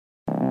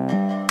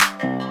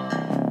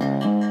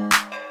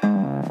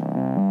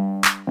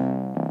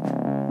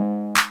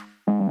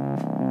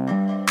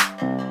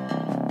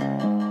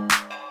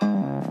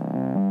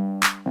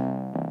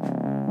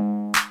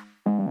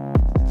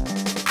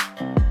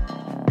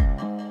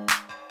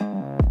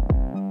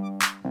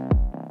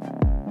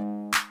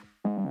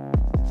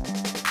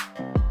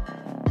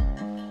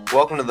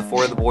Welcome to the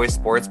For the Boys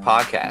Sports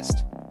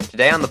Podcast.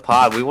 Today on the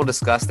pod, we will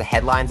discuss the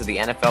headlines of the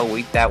NFL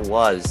week that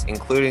was,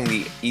 including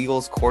the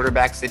Eagles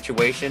quarterback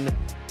situation,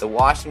 the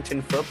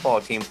Washington football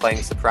team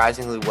playing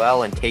surprisingly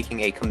well and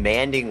taking a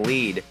commanding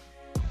lead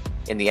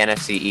in the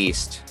NFC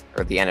East,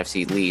 or the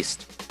NFC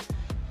least.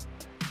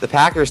 The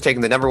Packers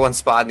taking the number one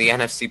spot in the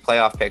NFC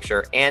playoff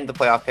picture and the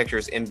playoff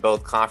pictures in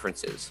both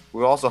conferences.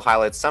 We'll also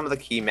highlight some of the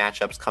key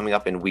matchups coming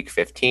up in Week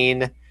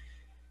 15,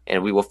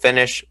 and we will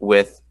finish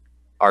with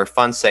our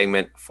fun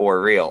segment,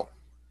 For Real.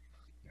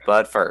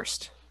 But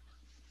first,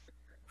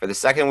 for the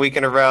second week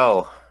in a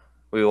row,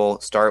 we will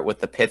start with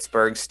the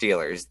Pittsburgh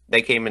Steelers.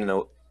 They came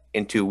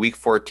into Week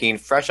 14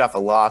 fresh off a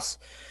loss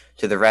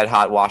to the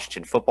red-hot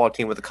Washington football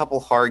team with a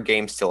couple hard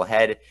games still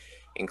ahead,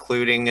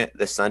 including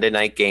the Sunday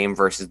night game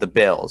versus the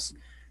Bills.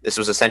 This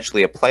was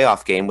essentially a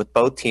playoff game with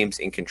both teams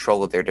in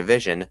control of their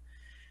division.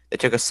 They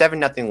took a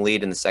 7-0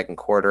 lead in the second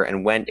quarter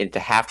and went into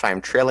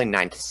halftime trailing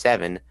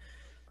 9-7.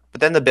 But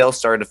then the Bills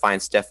started to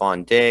find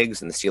Stephon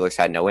Diggs, and the Steelers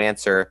had no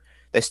answer.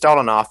 They stalled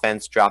on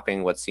offense,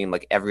 dropping what seemed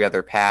like every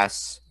other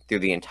pass through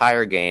the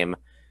entire game.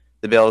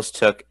 The Bills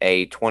took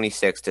a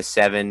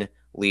 26-7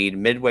 lead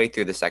midway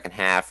through the second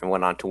half and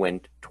went on to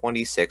win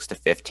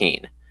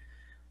 26-15.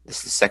 This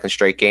is the second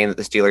straight game that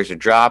the Steelers have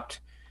dropped.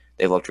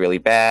 They looked really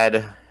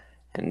bad.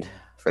 And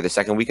for the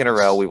second week in a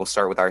row, we will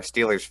start with our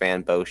Steelers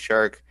fan, Bo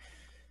Shirk.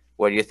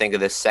 What do you think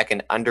of this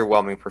second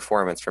underwhelming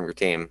performance from your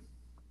team?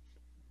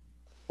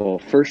 Well,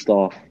 first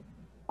off,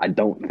 I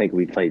don't think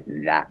we played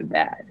that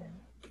bad.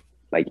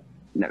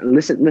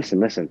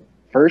 Listen.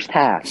 First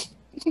half,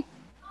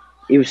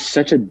 it was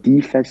such a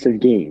defensive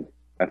game,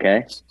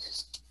 okay?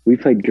 We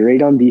played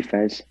great on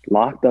defense,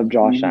 locked up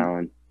Josh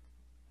Allen.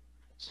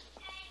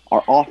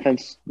 Our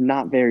offense,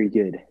 not very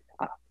good.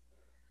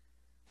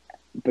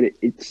 But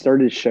it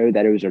started to show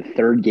that it was our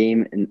third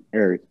game in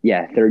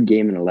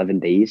 11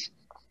 days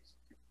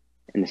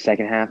in the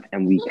second half,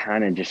 and we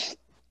kind of just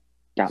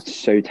got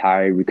so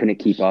tired. We couldn't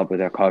keep up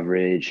with our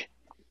coverage.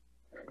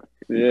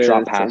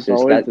 Drop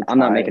passes. I'm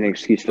not making an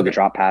excuse for the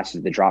drop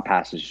passes. The drop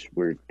passes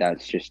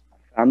that's just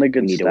found a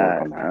good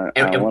stat. I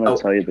want to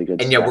tell you the good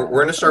stat. And yeah, we're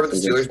going to start with the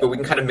Steelers, but we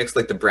can kind of mix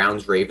like the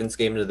Browns-Ravens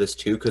game into this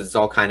too, because it's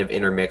all kind of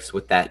intermixed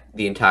with the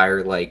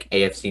entire like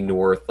AFC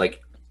North,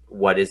 like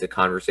what is a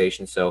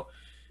conversation. So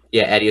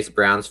yeah, Eddie, as a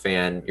Browns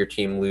fan, your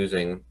team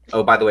losing.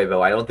 Oh, by the way,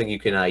 Bo, I don't think you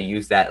can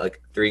use that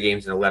like 3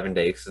 games in 11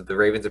 days, because the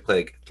Ravens have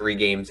played like 3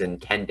 games in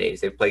 10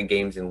 days. They've played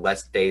games in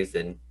less days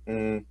than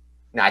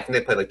I think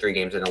they played like 3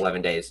 games in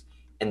 11 days.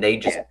 And they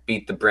just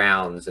beat the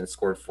Browns and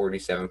scored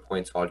 47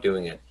 points while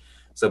doing it.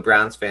 So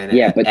Browns fan,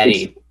 but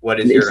Eddie, what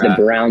is your? It's the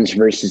Browns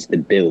versus the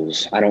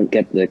Bills. I don't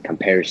get the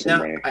comparison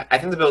there. I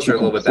think the Bills are a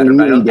little bit better,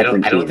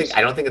 but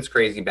I don't think it's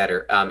crazy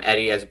better.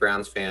 Eddie, as a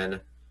Browns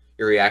fan,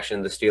 your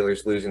reaction to the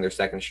Steelers losing their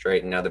second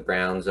straight, and now the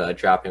Browns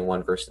dropping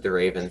one versus the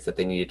Ravens that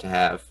they needed to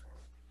have.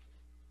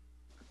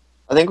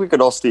 I think we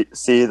could all see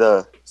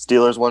the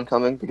Steelers one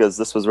coming, because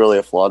this was really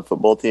a flawed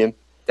football team.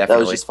 Definitely. That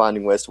was just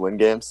finding ways to win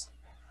games.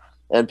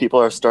 And people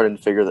are starting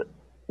to figure that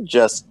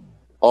just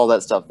all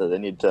that stuff that they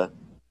need to,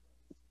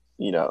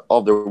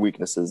 all their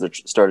weaknesses, they're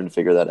starting to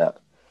figure that out.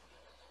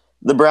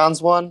 The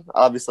Browns one,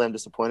 obviously I'm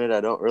disappointed.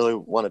 I don't really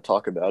want to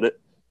talk about it.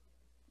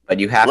 But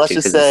you have to,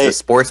 because it's a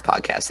sports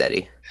podcast,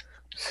 Eddie.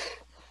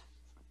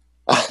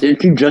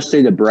 Didn't you just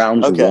say the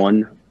Browns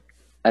won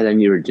and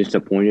then you were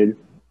disappointed?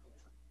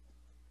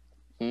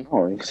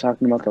 Oh, he's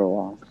talking about the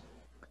loss.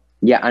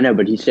 Yeah, I know,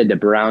 but he said the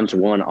Browns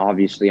won.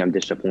 Obviously, I'm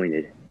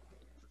disappointed.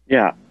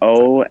 Yeah,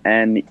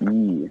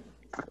 O-N-E.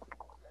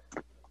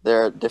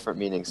 There are different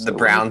meanings. The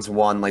Browns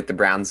won, like the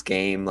Browns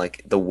game,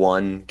 like the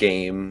one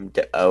game,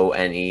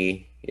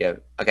 O-N-E. Yeah.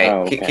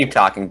 Okay, keep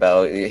talking,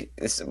 Bo.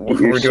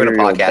 We're doing a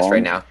podcast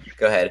right now.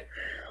 Go ahead.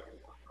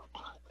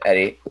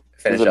 Eddie,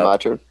 finish up. Is it my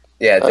turn?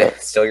 Yeah,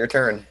 it's still your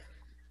turn.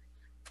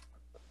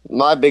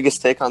 My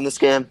biggest take on this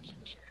game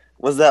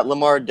was that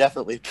Lamar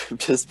definitely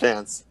pooped his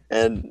pants,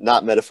 and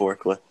not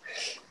metaphorically.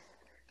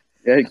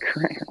 Good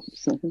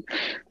cramps.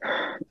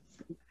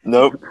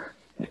 Nope.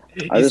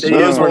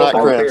 Those were not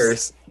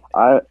cramps.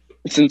 I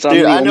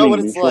know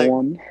what it's like.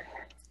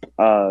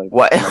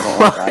 What?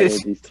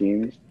 These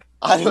teams.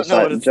 I don't know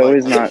what it's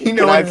Joey's like.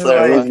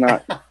 Joey's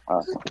not.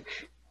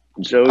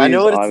 I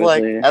know what it's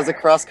like as a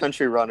cross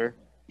country runner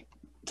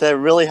to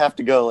really have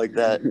to go like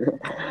that,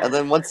 and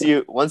then once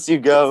you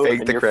go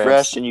and you're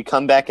fresh and you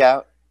come back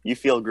out, you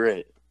feel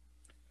great.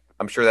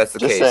 I'm sure that's the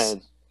case.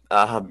 Saying.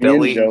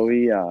 Billy and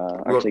Joey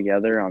are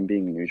together on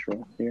being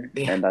neutral here,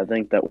 and I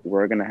think that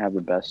we're gonna have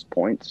the best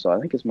points. So I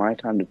think it's my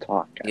time to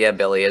talk. Guys. Yeah,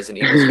 Billy, as an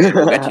Eagles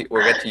fan,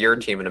 we'll get to your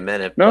team in a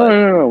minute.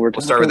 No. We'll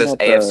start with this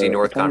AFC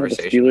North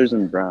conversation. Steelers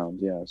and Browns.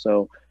 Yeah.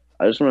 So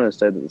I just wanted to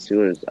say that the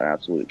Steelers are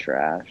absolute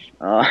trash.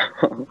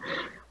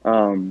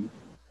 I'm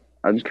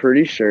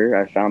pretty sure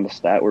I found a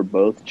stat where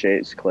both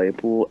Chase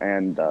Claypool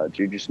and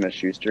Juju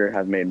Smith-Schuster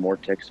have made more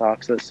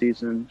TikToks this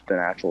season than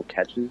actual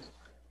catches,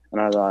 and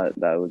I thought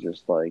that was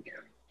just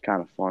kind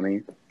of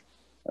funny,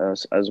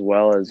 as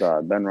well as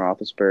Ben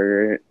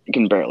Roethlisberger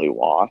can barely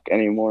walk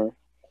anymore.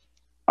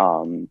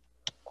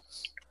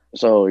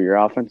 So your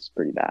offense is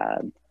pretty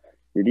bad.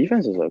 Your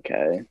defense is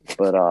okay,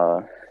 but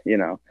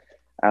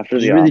after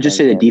Did the you really just offense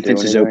say the can't do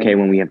defense is okay anything.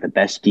 when we have the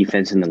best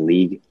defense in the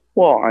league?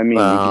 Well, I mean,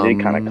 we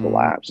did kind of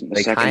collapse in the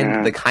They second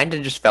half. they kind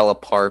of just fell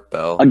apart,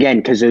 Bo. Again,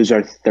 because it was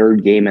our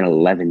third game in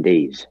 11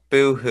 days.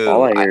 Boo hoo!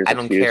 All I hear is I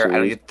don't care. I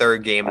don't excuses. get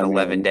third game in I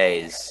 11 mean-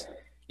 days.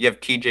 You have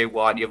T.J.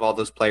 Watt. You have all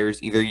those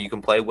players. Either you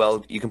can play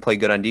well, you can play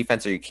good on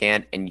defense, or you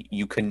can't. And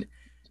you can,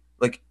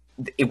 like,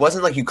 it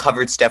wasn't like you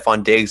covered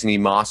Stephon Diggs and he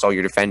mossed all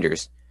your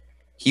defenders.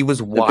 He was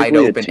wide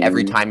Typically a open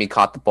every team- time he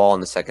caught the ball in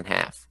the second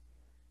half.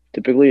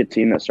 Typically, a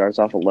team that starts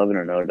off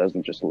 11-0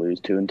 doesn't just lose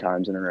 2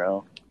 times in a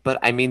row. But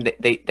I mean,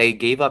 they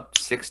gave up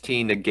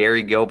 16 to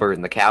Gary Gilbert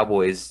and the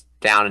Cowboys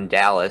down in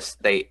Dallas.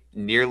 They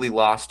nearly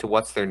lost to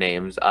what's their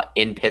names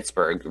in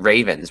Pittsburgh,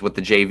 Ravens with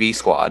the JV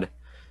squad.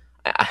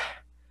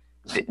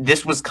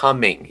 This was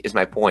coming, is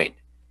my point.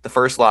 The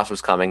first loss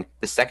was coming.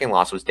 The second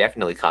loss was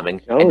definitely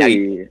coming. And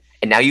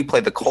now you play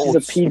the this Colts.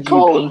 is a PG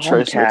Call him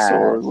Trace podcast.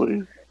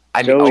 McSorley.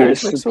 I mean, Joey,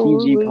 Trace this is a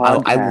PG McSorley.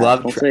 podcast. I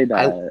love Don't say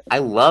that. I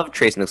love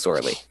Trace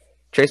McSorley.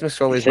 Trace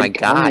McSorley is my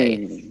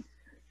guy.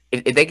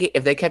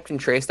 If they kept him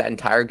Trace that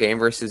entire game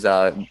versus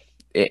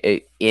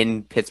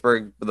in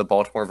Pittsburgh, the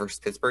Baltimore versus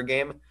Pittsburgh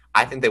game,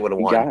 I think they would have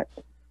won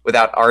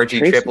without RG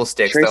Trace- triple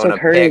sticks Trace, throwing like,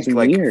 a hurt pick his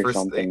like knee or first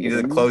something, either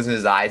didn't he? closing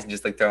his eyes and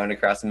just like throwing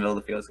across the middle of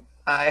the field.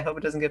 I hope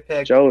it doesn't get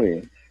picked.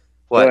 Joey,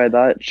 What? I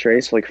thought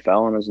Trace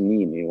fell on his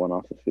knee and he went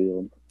off the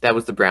field. That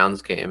was the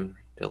Browns game,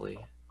 Billy.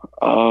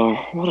 Oh,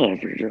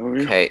 whatever,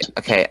 Joey.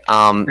 Okay.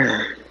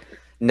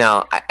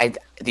 No,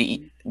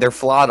 they're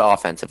flawed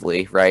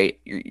offensively, right?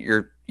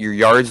 Your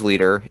yards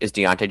leader is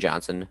Deontay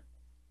Johnson.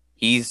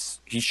 He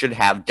should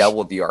have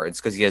double the yards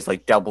because he has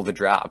like double the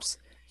drops.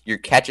 Your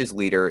catches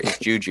leader is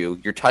Juju.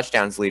 Your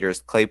touchdowns leader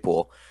is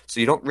Claypool. So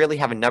you don't really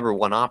have a number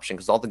one option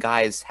because all the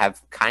guys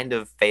have kind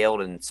of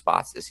failed in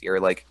spots this year.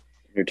 Like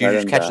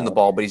Juju's catching the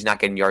ball, but he's not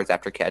getting yards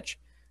after catch.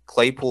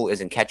 Claypool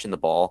isn't catching the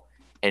ball.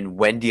 And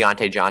when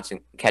Deontay Johnson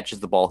catches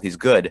the ball, he's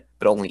good,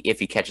 but only if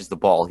he catches the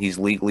ball. He's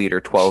league leader,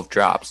 12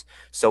 drops.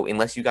 So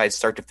unless you guys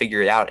start to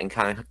figure it out and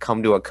kind of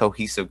come to a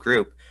cohesive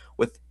group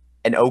with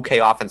an okay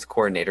offense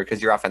coordinator,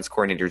 because your offense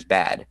coordinator is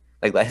bad,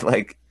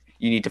 like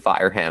you need to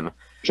fire him.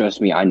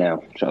 Trust me, I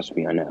know.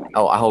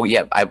 Oh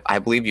yeah, I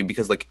believe you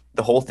because like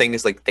the whole thing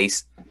is like they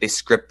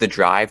script the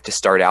drive to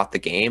start out the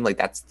game. Like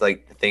that's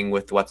like the thing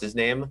with what's his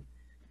name,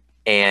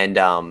 and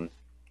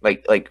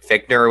like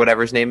Fickner or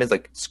whatever his name is,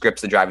 like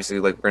scripts the drive. So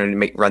like we're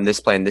gonna run this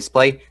play and this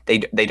play. They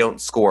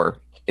don't score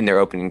in their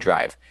opening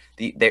drive.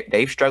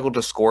 They've struggled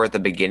to score at the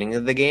beginning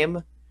of the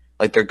game.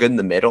 Like they're good in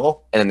the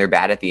middle and then they're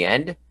bad at the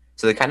end.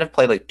 So they kind of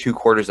play like 2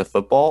 quarters of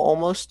football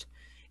almost.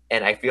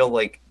 And I feel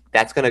like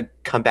that's gonna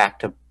come back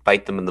to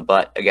bite them in the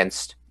butt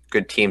against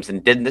good teams,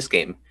 and did in this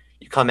game.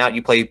 You come out,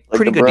 you play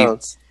pretty good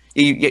defense.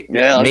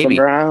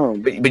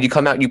 Maybe, but you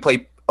come out and you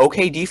play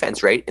okay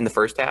defense, right? In the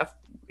first half,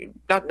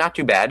 not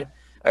too bad.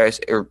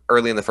 Or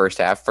early in the first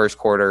half, first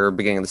quarter, or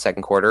beginning of the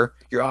second quarter,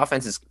 your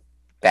offense is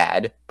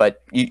bad,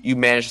 but you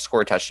manage to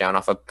score a touchdown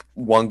off of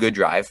one good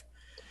drive,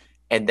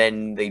 and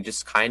then they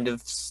just kind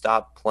of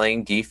stop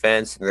playing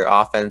defense, and their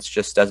offense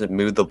just doesn't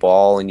move the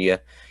ball, and you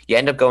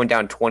end up going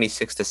down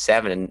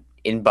 26-7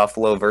 in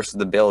Buffalo versus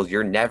the Bills.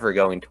 You're never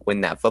going to win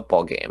that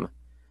football game.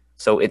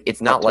 So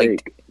it's not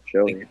like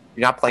you're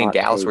not playing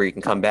Dallas where you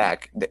can come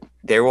back.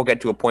 There will get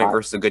to a point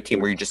versus a good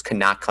team where you just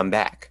cannot come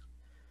back.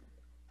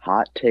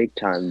 Hot take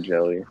time,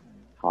 Joey.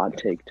 Hot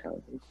take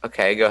time.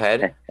 Okay, go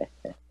ahead.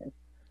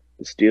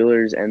 The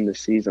Steelers end the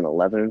season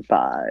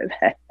 11-5.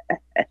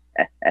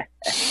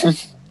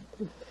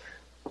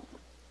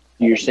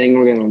 You're saying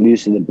we're gonna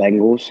lose to the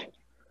Bengals?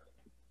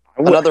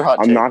 Another hot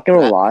take. I'm not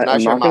gonna lie.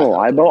 I'm not gonna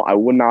lie, though. I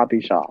would not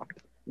be shocked.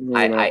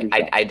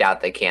 I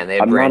doubt they can. They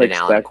have I'm not Brandon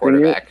Allen expecting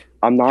quarterback.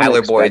 I'm not.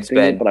 Tyler Boyd's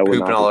been but I would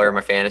pooping not all be over my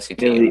shocked. fantasy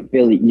team.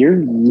 Billy, you're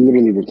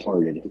literally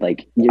retarded.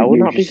 Like I would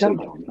you're not be just so shocked.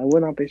 dumb. I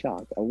would not be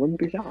shocked. I wouldn't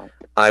be shocked.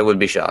 I would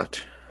be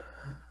shocked.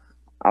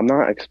 I'm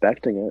not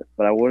expecting it,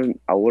 but I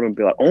wouldn't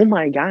be like, oh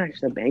my gosh,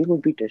 the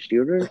Bengals beat the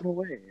Steelers. No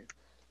way.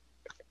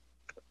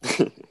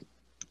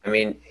 I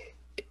mean,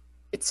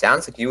 it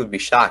sounds like you would be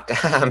shocked.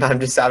 I'm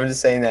just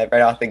saying that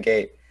right off the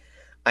gate.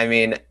 I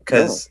mean,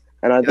 because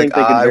And I think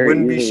like, they could I very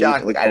wouldn't be easily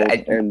shocked. lose to Like, the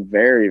Colts and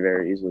very,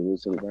 very easily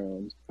lose to the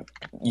Browns.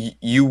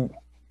 you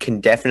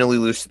can definitely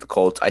lose to the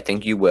Colts. I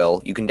think you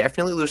will. You can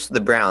definitely lose to the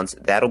Browns.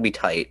 That'll be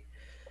tight.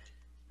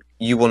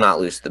 You will not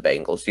lose to the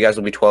Bengals. You guys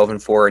will be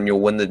 12-4, and you'll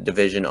win the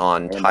division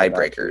on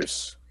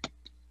tiebreakers. I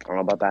don't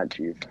know about that,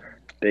 Chief.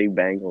 Big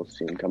Bengals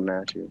team coming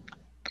at you.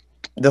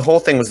 The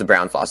whole thing was the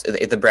Browns lost.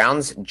 If the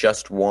Browns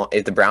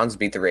if the Browns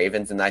beat the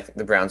Ravens, then I think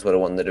the Browns would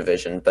have won the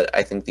division. But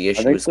I think the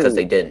issue is because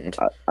they didn't.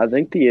 I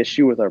think the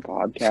issue with our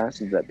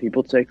podcast is that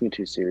people take me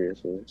too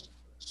seriously.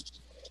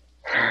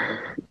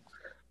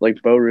 Like,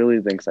 Bo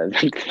really thinks I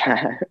think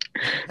that.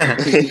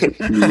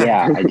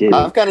 Yeah, I did.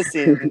 I've kind of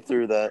seen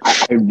through that.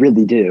 I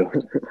really do.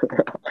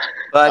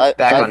 But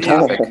back I on view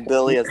topic.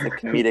 Billy as the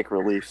comedic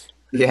relief.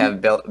 Yeah,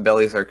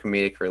 Billy's our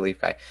comedic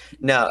relief guy.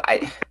 No,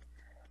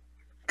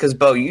 because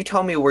Bo, you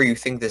tell me where you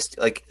think this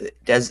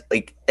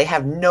they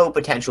have no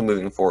potential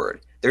moving forward.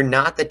 they're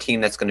not the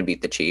team that's going to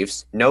beat the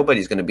Chiefs.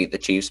 Nobody's going to beat the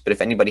Chiefs, but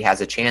if anybody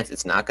has a chance,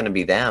 it's not going to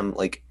be them.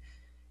 Like,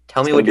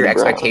 tell me It's what gonna your be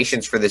the Browns.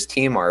 expectations for this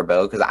team are,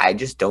 Bo, because I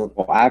just don't.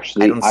 Well,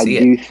 actually, don't I see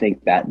do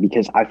think that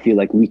because I feel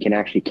like we can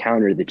actually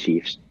counter the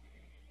Chiefs.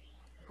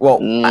 Well,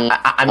 Mm,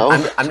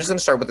 I'm just going to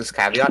start with this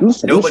caveat.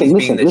 Listen, Nobody's listen,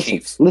 beating the listen,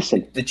 Chiefs.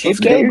 listen. The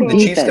Chiefs Their can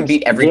defense-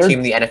 beat every their- team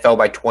in the NFL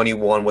by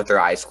 21 with their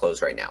eyes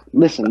closed right now.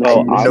 Listen,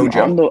 Oh, No listen,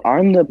 joke.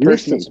 I'm the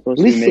person that's supposed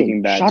to be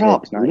making bad shut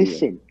up. takes, not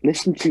you.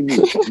 Listen to me.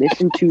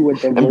 Listen to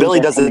what the And words Billy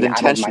are does it coming out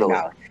of my intentionally.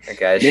 mouth.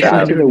 Okay, Listen shut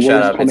up. to the words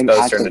Shut up. It's coming Bo's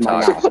out turn of to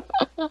my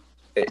talk. mouth.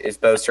 It's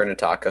Bo's turn to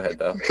talk. Go ahead,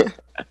 Bo.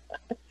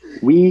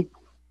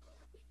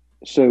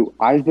 So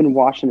I've been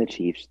watching the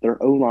Chiefs.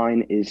 Their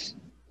O-line is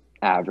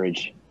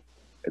average,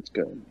 It's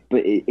good.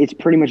 but it's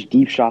pretty much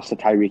deep shots to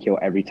Tyreek Hill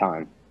every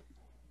time.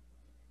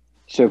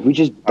 So if we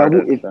just Hard to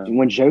double, defend.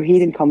 when Joe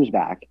Hayden comes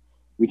back,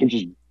 we can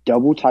just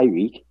double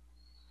Tyreek.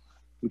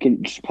 We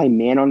can just play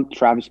man on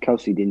Travis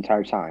Kelce the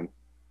entire time.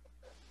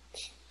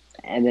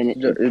 And then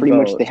pretty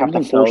much they have to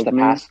something force tells the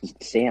me- passes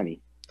to Sammy.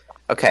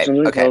 Okay,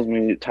 Something okay. tells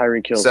me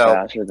Tyreek Hill's So-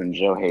 faster than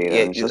Joe Hayden. Yeah,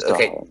 It's just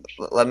okay. a hunch.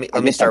 Let me I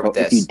let me get that, start with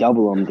but If you this.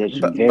 double them, there's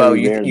Bo- very Bo,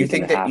 you rarely think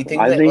gonna that- you happen.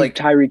 think I that, think like-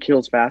 Tyreek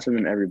Hill's faster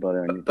than everybody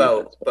on your Bo,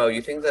 defense. Bo,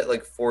 you think that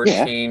like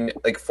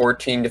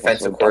 14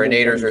 defensive double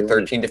coordinators them or doing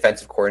 13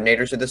 defensive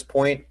coordinators at this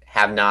point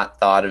have not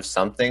thought of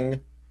something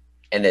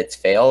and it's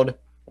failed?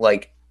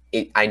 Like,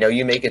 I know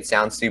you make it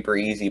sound super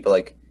easy, but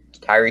like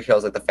Tyreek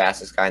Hill's like the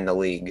fastest guy in the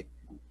league.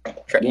 Yeah,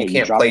 you you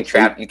can't drop play the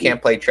safety. You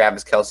can't play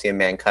Travis Kelce in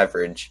man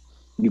coverage.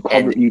 You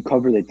And-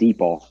 cover the deep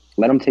ball.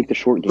 Let them take the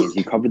short games.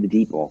 You cover the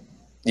deep ball.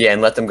 Yeah,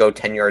 and let them go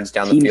 10 yards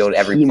down the Teams- field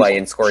every teams- play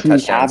and score a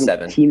teams touchdown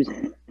haven't-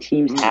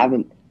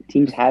 7.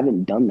 Teams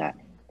haven't done that.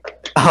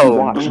 Oh,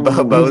 Watch.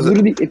 Bo's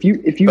Literally, if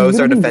you our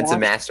literally defensive watch-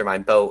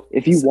 mastermind. Bo,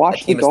 If you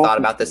watch a team the has thought Dolphins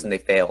about this and they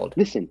failed.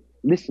 Listen.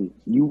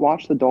 You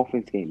watch the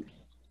Dolphins game.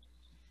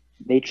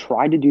 They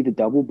tried to do the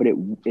double, but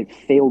it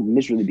failed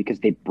miserably because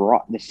they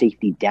brought the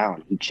safety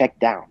down. He checked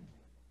down.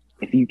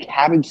 If you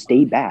have him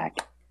stay back,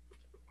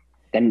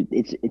 then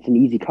it's an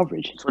easy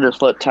coverage. So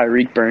just let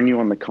Tyreek burn you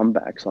on the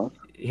comebacks, huh?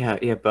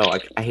 Yeah, Bo.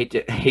 I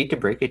hate to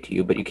break it to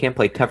you, but you can't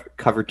play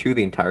cover 2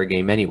 the entire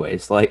game,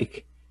 anyways.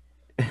 Like,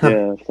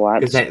 Yeah, flats.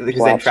 because then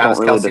flats Travis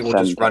don't really Kelce will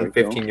just defend run Tyreek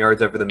Hill. 15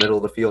 yards over the middle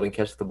of the field and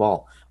catch the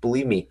ball.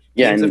 Believe me,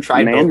 Yeah, teams and have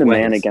tried man both to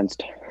man ways. against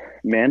Travis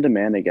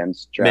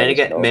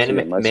against- Kelce, man to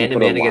unless man you to put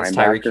man a against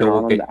Tyreek linebacker Hill will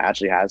on him get- that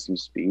actually has some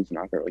speed. It's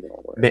not really going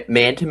to work.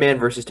 Man-to-man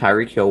versus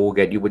Tyreek Hill will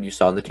get you what you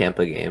saw in the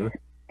Tampa game,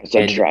 I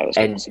said and, Travis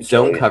and Kelce,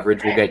 zone Kelly.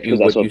 coverage will get you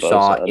Because that's what you what Bo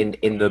saw said.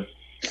 in the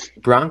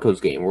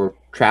Broncos game, where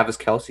Travis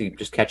Kelce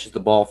just catches the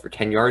ball for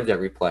 10 yards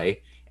every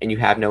play, and you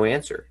have no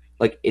answer.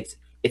 Like, it's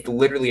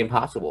literally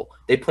impossible.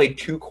 They played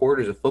 2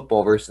 quarters of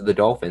football versus the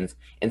Dolphins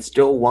and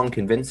still won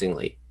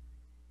convincingly.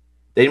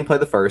 They didn't play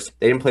the first,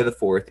 they didn't play the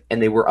fourth,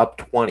 and they were up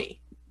 20.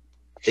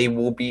 They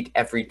will beat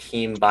every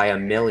team by a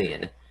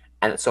million.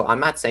 And so I'm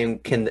not saying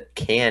can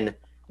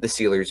the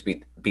Steelers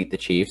beat the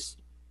Chiefs.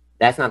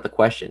 That's not the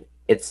question.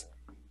 It's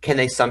can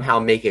they somehow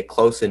make it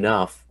close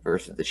enough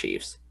versus the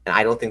Chiefs? And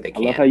I don't think they I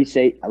can. love how you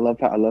say. I love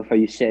how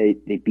you say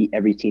they beat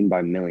every team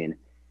by a million.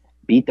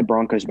 Beat the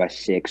Broncos by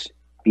 6.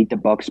 Beat the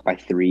Bucks by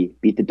 3.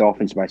 Beat the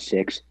Dolphins by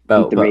 6.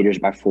 Bo, beat the Bo. Raiders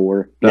by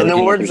 4. Bo, In the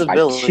you- words Panthers of by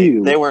Billy,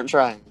 2. they weren't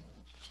trying.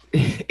 No,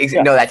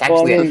 that's Well,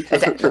 I actually mean,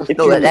 that's, if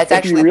no, you- that's if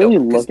actually you really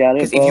no, look at it,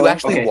 because if you Bo-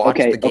 actually watch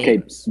the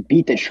games,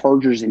 Beat the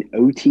Chargers in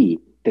OT.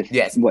 The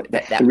Yes, the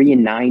that-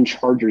 3-9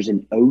 Chargers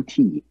in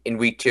OT. in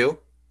week 2,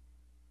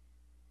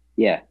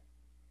 Yeah.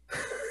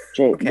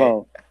 Jay, Okay.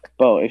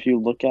 Bo, if you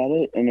look at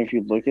it, and if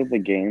you look at the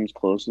games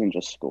closer than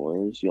just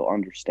scores, you'll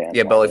understand.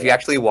 yeah, why Bo, if they you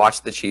actually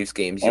watch the Chiefs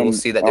games, you will And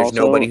see that there's also,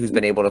 nobody who's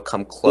been able to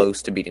come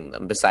close to beating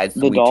them besides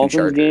the The week 2 Dolphins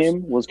Chargers.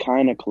 game was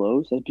kind of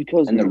close. That's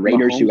because And the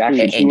Raiders, who Mahomes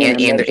actually- threw two And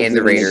the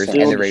interceptions Raiders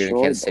still and the Raiders in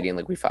destroyed Kansas them. City in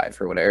like week 5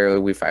 or whatever,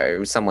 week 5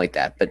 or something like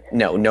that. But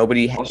no,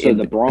 nobody Also,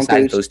 the Broncos-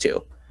 besides those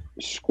 2.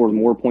 Scored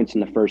more points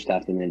in the first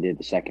half than they did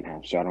the second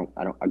half. So I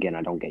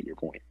don't get your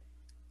point.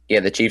 Yeah,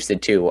 the Chiefs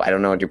did too. I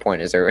don't know what your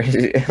point is. There,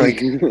 like,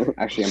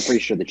 Actually, I'm pretty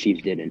sure the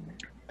Chiefs didn't.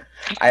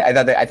 I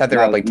thought they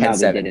were up like No, 10-7.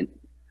 they didn't.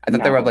 I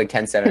thought they were up No. like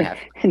 10-7 half.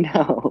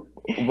 No.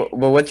 But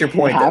what's your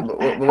point? Half-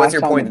 But what's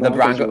your halftime point? the That the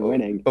Broncos were Broncos.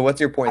 winning. But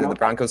what's your point? I That the don't-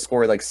 Broncos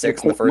scored like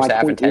 6 in the My first half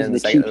and point 10 is in the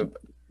the second.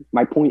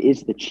 My point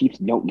is the Chiefs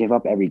don't give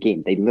up every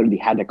game. They literally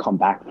had to come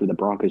back for the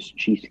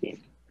Broncos-Chiefs game.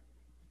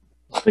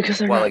 Because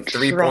they're Well, not like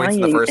 3 points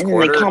in the trying, first and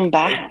quarter. They come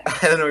back.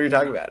 I don't know what you're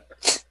talking about.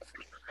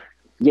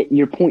 Yet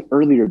your point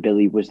earlier,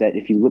 Billy, was that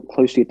if you look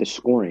closely at the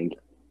scoring,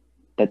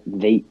 that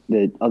the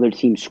other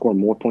team scored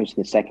more points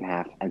in the second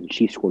half, and the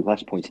Chiefs scored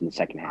less points in the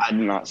second half. I did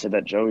not say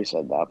that. Joey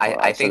said that. I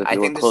part. think said if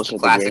you look this is closer a at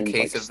the classic games,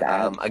 case like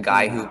of stats. a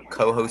guy who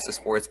co-hosts a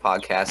sports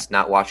podcast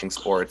not watching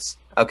sports.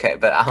 Okay,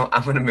 but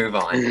I'm going to move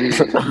on.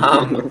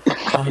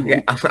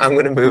 Okay, I'm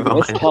going to move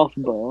on. That's tough,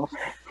 bro.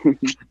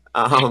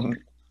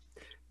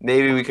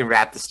 Maybe we can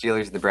wrap the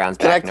Steelers and the Browns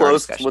Can back I in our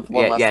close discussion. with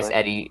one last Yes,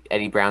 thing?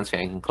 Eddie Browns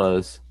fan can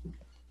close.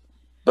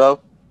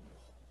 Bo,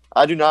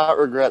 I do not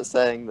regret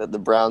saying that the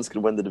Browns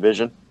could win the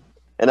division,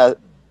 and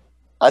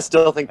I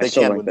still think I they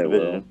still can think win the they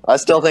division. I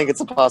still think it's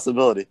a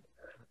possibility.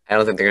 I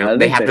don't think they're I gonna.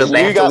 They think have they to. will. They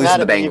You have to got lose mad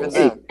to the at me even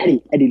Bengals.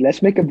 then. Eddie,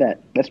 let's make a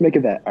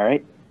bet. All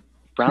right.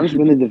 Browns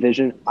win the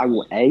division. I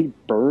will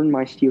burn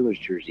my Steelers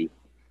jersey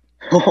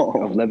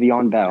of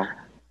Le'Veon Bell.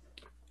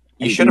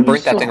 You should have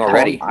burnt that still thing talk-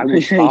 already. I will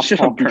You stop should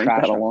have talking burnt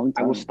trash that a talk. long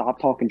I will time. stop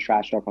talking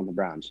trash talk on the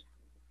Browns.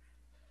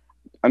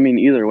 I mean,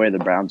 either way, the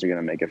Browns are going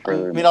to make it I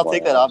further. in mean, the I'll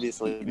take that playoffs.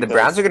 obviously. The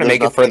Browns are gonna because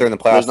make it further in the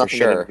playoffs there's for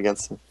nothing in it sure.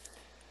 against them.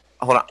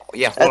 Hold on.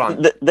 Yeah, hold on.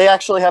 And they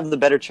actually have the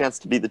better chance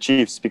to beat the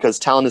Chiefs because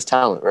talent is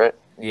talent, right?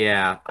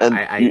 Yeah, And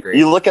I you, agree.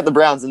 you look at the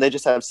Browns and they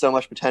just have so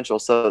much potential.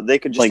 So they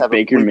could just Like have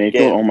Baker a fluke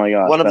Mayfield. game. Oh my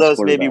gosh, One of best those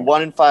maybe quarterback.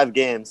 1 in 5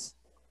 games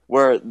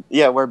where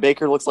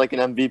Baker looks like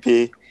an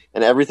MVP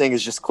and everything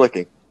is just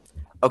clicking.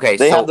 Okay,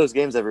 They so have those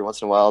games every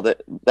once in a while.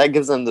 That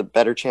gives them the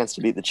better chance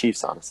to beat the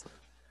Chiefs, honestly.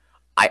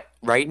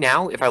 right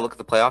now, if I look at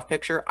the playoff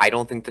picture, I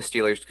don't think the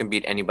Steelers can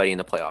beat anybody in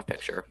the playoff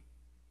picture.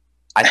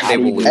 I think How they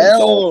do will you lose. beat the L.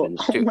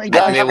 Dolphins? Oh my I That think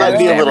they god. will might lose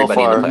be to a little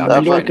everybody in the far. playoff That You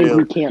picture might right don't now.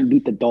 think we can't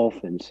beat the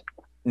Dolphins?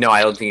 No,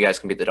 I don't think you guys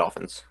can beat the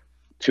Dolphins.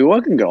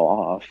 Tua can go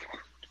off.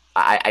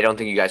 I don't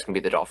think you guys can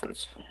beat the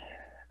Dolphins.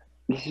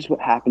 This is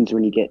what happens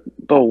when you get.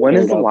 But when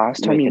is the paired up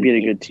last time with you an beat a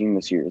eight. good team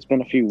this year? It's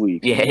been a few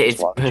weeks. Yeah, You just it's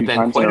lost been 2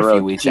 times quite in a row few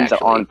to weeks, teams that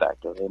actually. aren't that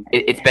good.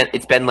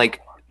 It's been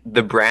like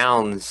the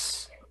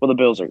Browns Well, the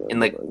Bills are good. in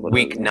like but whatever.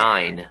 week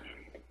 9.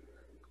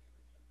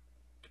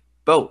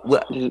 Bo,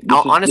 This is-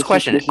 honest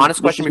question this is my-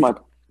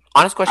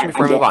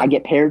 before we move I on.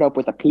 get paired up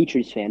with a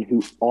Patriots fan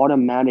who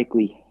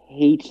automatically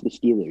hates the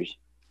Steelers.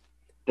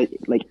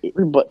 Like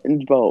But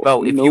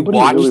Bo, if you nobody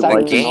watch really the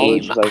likes game-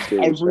 knowledge about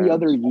Steelers every fans.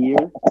 other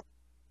year,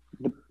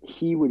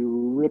 he would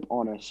rip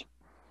on us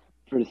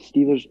for the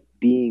Steelers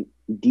being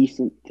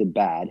decent to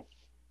bad,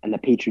 and the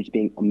Patriots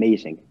being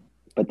amazing.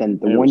 But then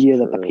the It one was year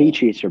that the true.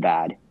 Patriots are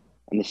bad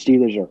and the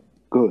Steelers are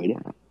good,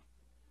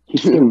 he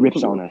still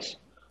rips on us.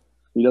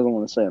 He doesn't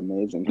want to say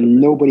amazing. And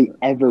nobody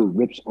ever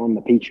rips on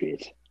the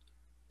Patriots.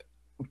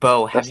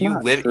 Bo, have That's you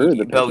not lived? true.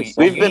 The Bo, Patriots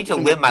you suck. need to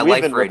live my We've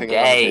life been for a ripping on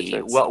the day.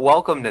 Patriots. Well,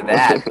 welcome to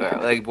that.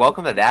 Bo.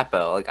 Welcome to that,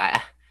 Bo.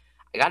 I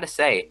gotta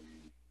say,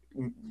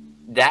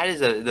 that is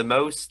the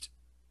most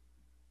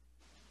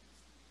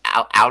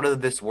out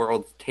of this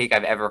world take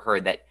I've ever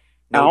heard. That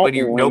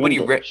nobody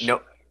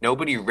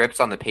Outlandish. rips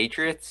on the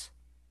Patriots.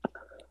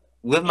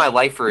 Live my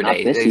life for a Not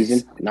day. this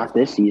season. Not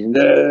this season.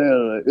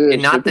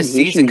 And not this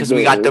season because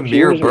we got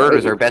Demir Bird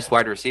as our best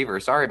wide receiver.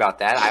 Sorry about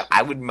that.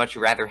 I would much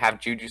rather have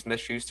Juju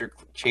Smith-Schuster,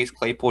 Chase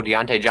Claypool,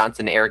 Deontay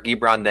Johnson, Eric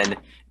Ebron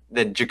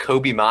than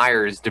Jacoby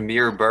Myers,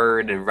 Demir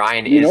Bird, and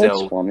Ryan You know Izzo.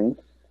 what's funny?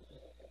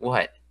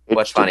 What?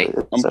 What's funny?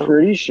 I'm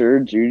pretty sure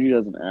Juju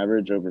doesn't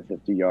average over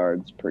 50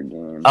 yards per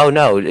game. Oh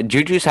no,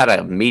 Juju's had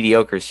a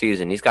mediocre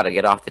season. He's got to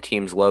get off the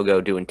team's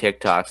logo, doing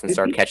TikToks, and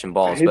start catching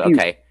balls. But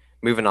okay,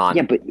 moving on.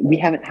 Yeah, but we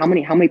haven't. How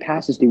many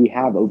passes do we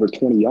have over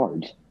 20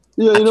 yards?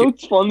 Yeah, you know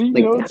what's funny?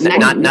 Like,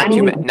 Not too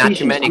even many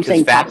completions. I'm because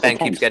saying Fat pass Ben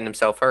keeps attempts. getting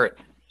himself hurt.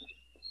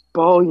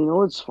 Bo, you know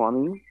what's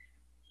funny?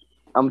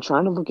 I'm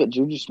trying to look at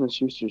Juju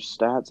Smith-Schuster's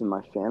stats in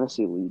my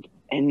fantasy league,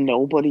 and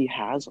nobody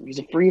has him. He's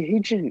a free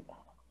agent.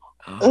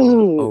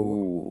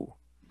 Oh.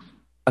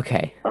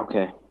 Okay.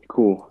 Okay,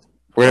 cool.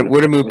 We're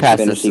to move past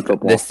Fantasy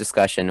football. this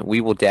discussion.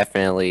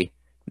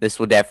 This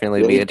will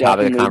definitely be a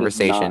topic of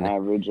conversation Not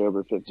average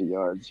over 50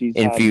 yards. He's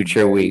in had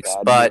future very weeks,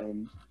 bad but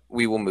games.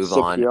 we will move 6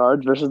 on.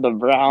 yards versus the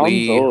Browns. We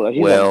He's a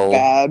will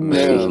bad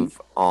man.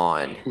 move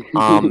on.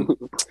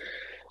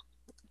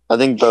 I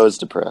think Bo's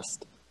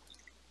depressed.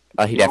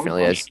 He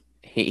definitely is.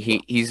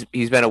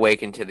 He's been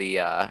awakened to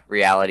the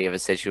reality of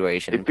his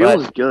situation. It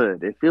feels But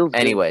good. It feels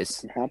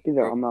anyways, good. I'm happy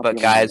that I'm not but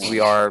the guys, only we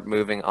one. are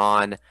moving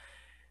on.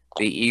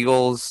 The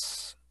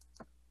Eagles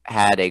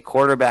had a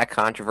quarterback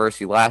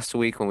controversy last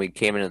week when we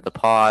came into the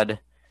pod.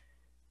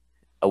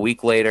 A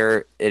week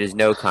later, it is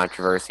no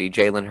controversy.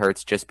 Jalen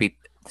Hurts just beat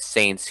the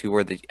Saints, who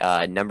were the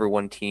number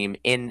 1 team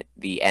in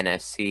the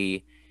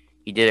NFC.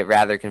 He did it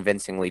rather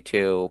convincingly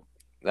too.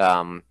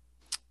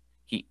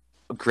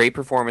 Great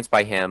performance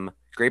by him.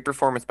 Great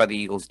performance by the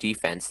Eagles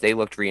defense. They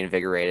looked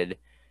reinvigorated.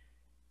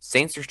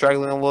 Saints are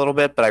struggling a little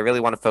bit, but I really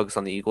want to focus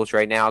on the Eagles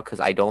right now because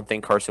I don't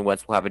think Carson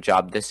Wentz will have a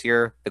job this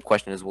year. The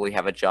question is, will he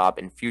have a job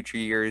in future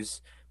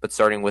years? But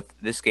starting with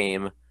this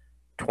game,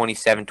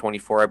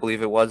 27-24, I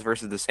believe it was,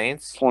 versus the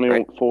Saints.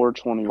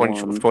 24-21.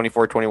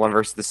 24-21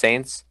 versus the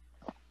Saints.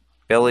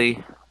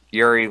 Billy,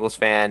 you're an Eagles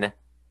fan.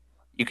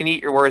 You can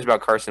eat your words about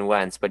Carson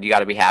Wentz, but you got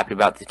to be happy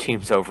about the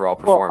team's overall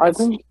performance.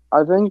 Well,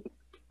 I think,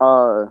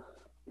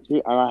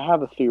 and I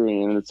have a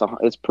theory, and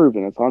it's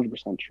proven. It's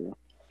 100% true.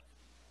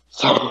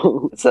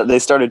 So It's that they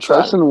started trying.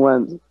 Carson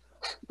Wentz,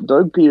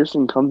 Doug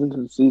Peterson comes into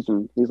the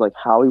season. He's like,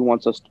 "How he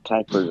wants us to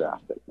attack for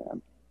draft pick,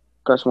 man."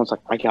 Carson Wentz like,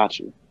 "I got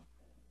you,"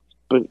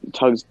 but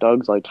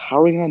Doug's like, "How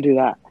are we gonna do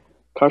that?"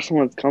 Carson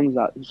Wentz comes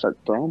out, he starts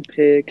throwing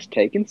picks,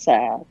 taking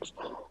sacks,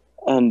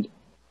 and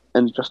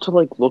just to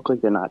look like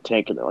they're not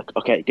tanking, they're like,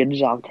 "Okay, good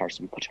job,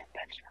 Carson. Put you on the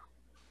bench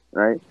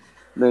now." Right?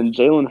 Then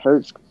Jalen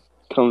Hurts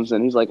comes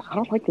in. He's like, "I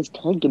don't like this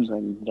tanking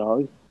thing,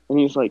 Doug." And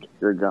he's like,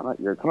 "You're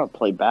gonna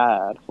play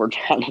bad. We're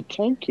trying to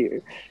tank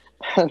you."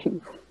 And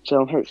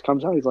Jalen Hurts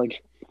comes out. He's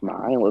like, "Nah,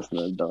 I ain't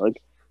listening to Doug."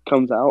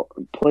 Comes out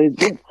and plays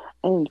good.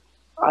 And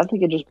I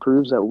think it just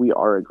proves that we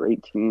are a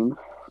great team.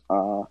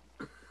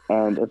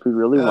 And if we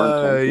really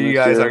weren't tanking you this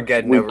guys year, aren't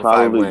getting we'd over 5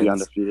 probably be wins.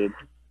 undefeated.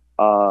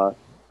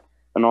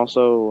 And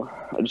also,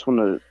 I just want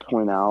to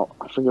point out,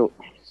 I forget,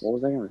 what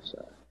was I going to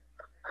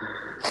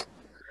say?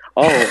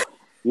 Oh,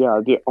 yeah,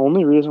 the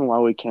only reason why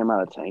we came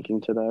out of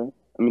tanking today,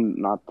 I mean,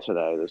 not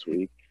today, this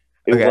week,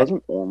 it Okay.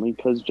 wasn't only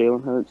because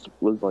Jalen Hurts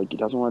was like, he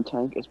doesn't want to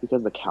tank, it's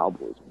because the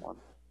Cowboys won.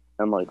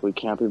 And, like, we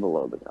can't be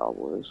below the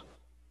Cowboys.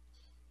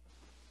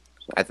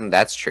 I think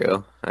that's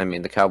true. I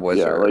mean, the Cowboys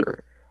Yeah, are like,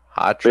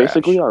 hot trash.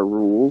 Basically, our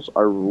rules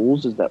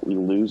is that we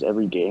lose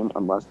every game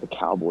unless the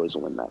Cowboys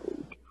win that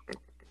week.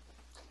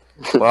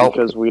 Well,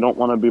 Because we don't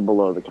want to be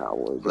below the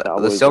Cowboys. the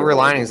Cowboys silver are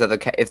lining is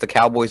that if the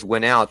Cowboys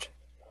win out,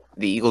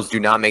 the Eagles do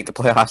not make the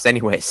playoffs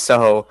anyway.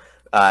 So,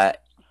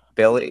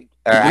 Billy,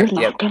 or We're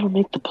actually, not gonna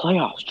make the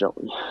playoffs,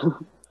 Joey.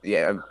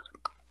 yeah,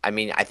 I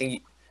mean, I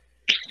think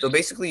so.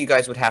 Basically, you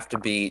guys would have to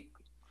beat.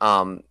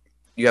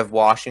 You have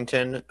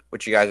Washington,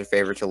 which you guys are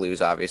favored to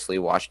lose. Obviously,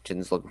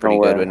 Washington's looking pretty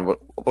No good, way. and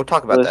we'll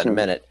talk about that in a Listen,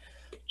 minute.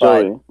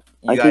 But Joey, you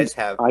I guys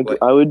have.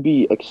 I would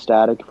be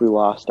ecstatic if we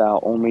lost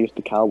out, only if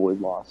the Cowboys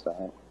lost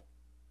out.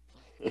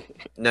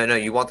 No,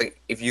 you want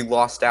if you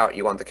lost out,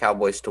 you want the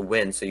Cowboys to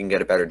win so you can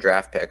get a better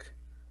draft pick.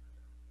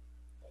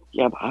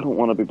 Yeah, but I don't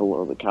want to be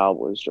below the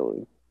Cowboys,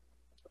 Joey.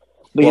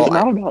 Because it's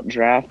not about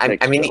draft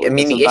picks. I mean, Joey.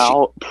 the it's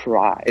about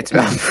pride. It's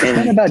about It's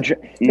not about,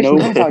 it's No,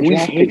 not about we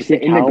draft hate picks.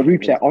 the In the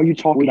group Cowboys. chat, all you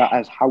talk We- about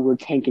is how we're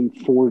tanking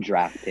for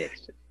draft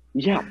picks.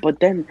 Yeah, but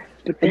then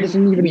That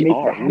doesn't even we make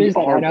are. How We does that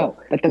are, add up?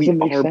 That we doesn't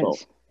make are,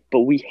 sense. but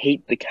we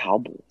hate the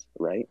Cowboys,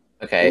 right?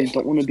 okay. We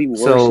don't want to be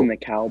worse So- than the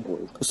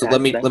Cowboys. So That's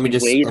let me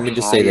just say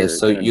higher this.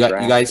 So than a you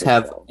draft guys pick,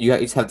 have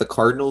though. the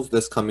Cardinals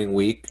this coming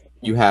week.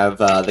 You have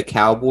the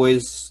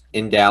Cowboys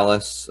in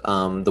Dallas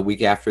the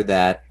week after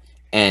that,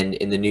 and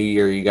in the new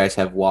year you guys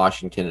have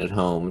Washington at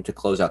home to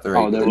close out the Oh,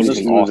 regular they're We'll season. just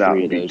losing all lose out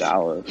three and of beat those.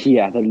 Dallas.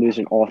 Yeah, they're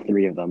losing all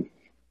 3 of them.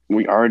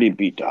 We already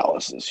beat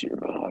Dallas this year,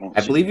 but I don't.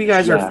 I believe you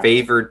guys are Yeah.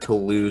 favored to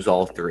lose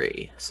all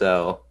 3.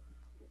 So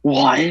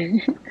What?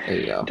 there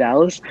you go.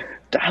 Dallas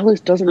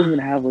doesn't even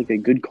have like a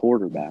good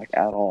quarterback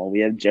at all. We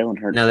have Jalen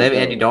Hurts. No, they have to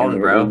Andy go, Dalton,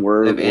 and bro.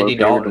 we're- They have we're Andy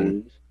favored to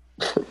Dalton.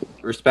 lose.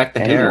 Respect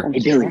the Andy hair.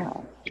 Dalton's Hey, Billy.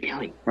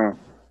 trash.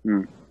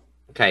 Billy.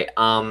 Okay.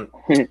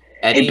 Hey,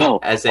 Eddie Bo,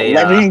 as a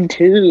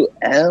 11-2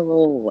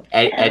 L.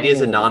 Eddie is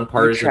a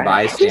nonpartisan You're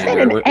trash.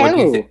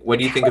 bystander. What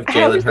do you think of How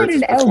Jalen is that Hurts'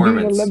 an L being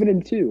performance?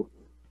 11-2?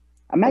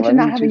 Imagine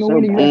not 11-2 having a so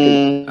winning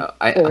bad.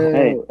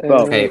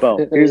 record. Hey, Bo,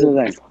 here's the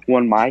thing.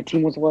 When my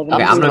team was 11,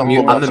 Okay, I'm I'm just gonna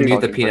mute. gonna I'm gonna mute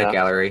the talking for peanut now.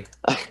 gallery.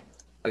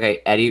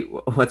 Okay, Eddie,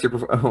 what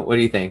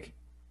do you think?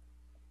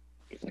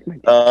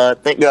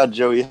 Thank God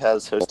Joey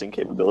has hosting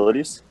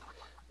capabilities.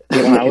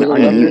 when I was I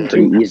can unmute 11-2,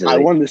 pretty easily. I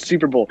won the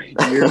Super Bowl.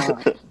 You're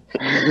not.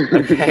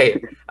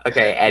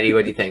 Okay, Eddie,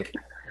 what do you think?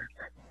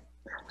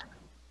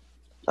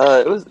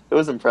 It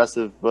was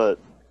impressive, but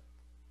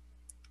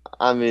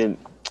I mean,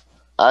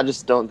 I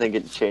just don't think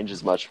it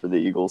changes much for the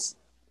Eagles.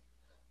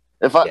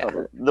 Yeah.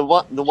 The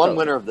one So-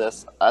 winner of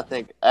this, I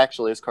think,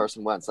 actually is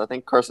Carson Wentz. I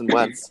think Carson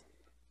Wentz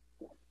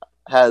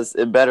has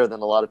it better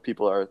than a lot of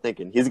people are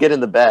thinking. He's getting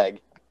the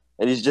bag,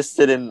 and he's just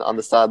sitting on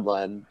the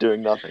sideline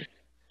doing nothing.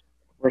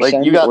 Like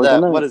you got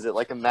that? What is it?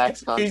 Like a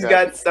max contract? He's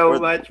got so Or-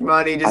 much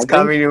money I just think-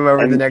 coming to him over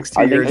the and next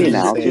I 2 think years. the He's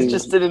announcers-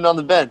 just sitting on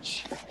the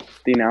bench.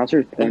 The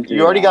announcers And pointed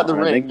you already it got the out.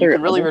 I ring. think You they're-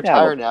 can really I think they have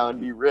retire a- now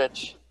and be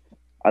rich.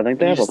 I think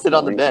they You have just a sit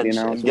on the point, bench and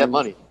announcers. get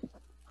money.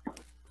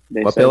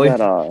 They What, said Billy?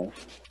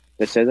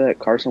 they said that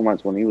Carson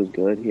Wentz, when he was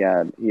good, he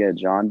had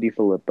John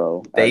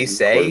DeFilippo They as his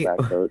say?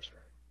 quarterback coach,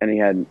 and he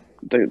had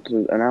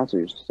the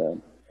announcers said,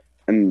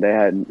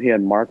 and he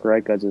had Mark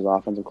Reich as his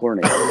offensive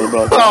coordinator. They're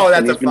both- Oh, and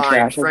that's a he's been fine.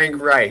 trashing-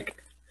 Frank Reich.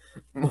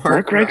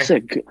 Mark Reich's a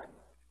good.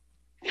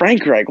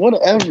 Frank Reich,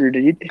 whatever,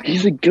 dude.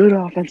 He's a good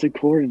offensive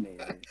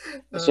coordinator.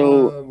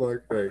 So-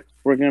 Mark Reich.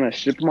 We're gonna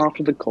ship him off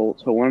to the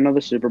Colts. He'll win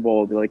another Super Bowl.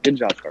 We'll be like, good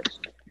job,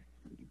 Carson.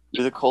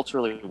 Do the Colts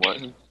really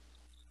want him?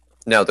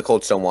 No, the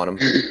Colts don't want him.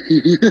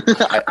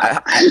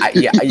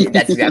 Yeah,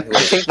 that's exactly I what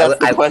it think is. that's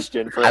the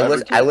question for every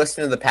team. I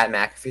listened to the Pat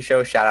McAfee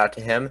show. Shout out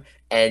to him,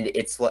 and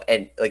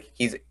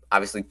he's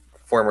obviously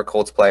former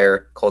Colts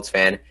player, Colts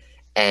fan,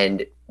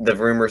 and the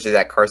rumors are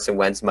that Carson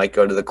Wentz might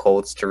go to the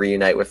Colts to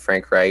reunite with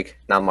Frank Reich,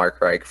 not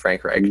Mark Reich,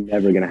 Frank Reich.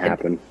 Never gonna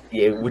happen.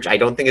 Yeah, which I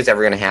don't think is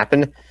ever going to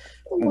happen.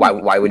 Why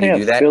would They you have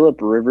do that? Phillip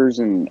Rivers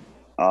and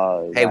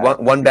Hey, that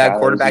one bad guy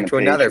quarterback was to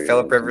in the another. Patriots,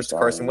 Philip I'm Rivers to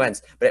sorry. Carson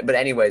Wentz. But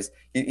anyways,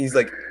 he's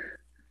like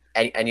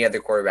any other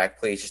quarterback,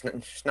 please,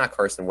 just not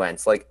Carson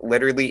Wentz. Like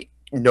literally,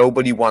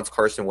 nobody wants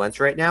Carson Wentz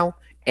right now.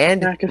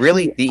 And McAfee,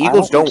 really, the I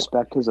Eagles don't.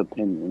 respect his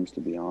opinions, to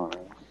be honest.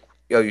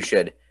 Oh, you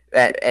should.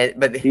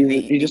 But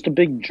He's just a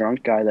big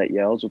drunk guy that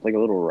yells with like a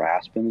little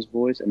rasp in his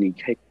voice, and he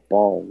kicks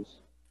balls.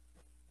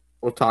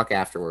 We'll talk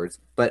afterwards.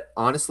 But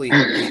honestly,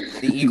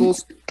 the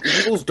Eagles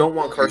don't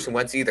want Carson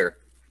Wentz either.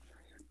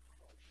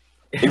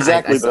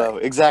 Exactly, I- Bo.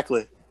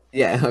 Exactly.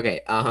 Yeah.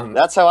 Okay.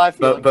 That's how I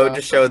feel. Bo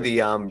just showed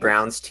the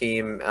Browns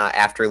team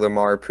after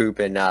Lamar poop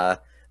and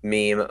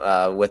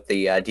meme with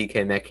the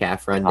DK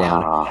Metcalf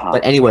rundown.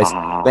 But anyways,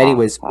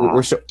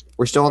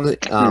 we're still on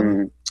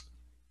the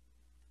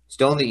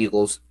Still on the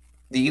Eagles.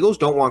 The Eagles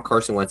don't want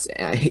Carson Wentz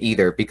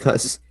either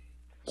because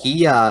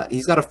he's got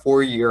a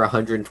 4-year,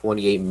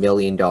 $128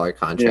 million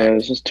contract. Yeah,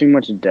 there's just too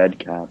much dead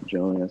cap,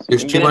 Joey.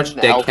 There's too much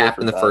Getting dead Alfred cap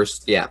for in the that.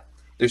 first. Yeah,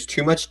 there's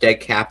too much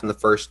dead cap in the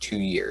first 2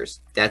 years.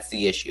 That's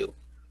the issue.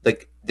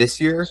 Like this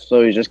year,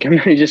 So he's just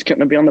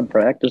gonna be on the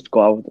practice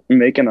squad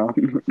making a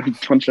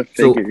bunch of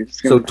So-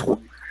 figures. so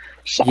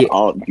Shut yeah.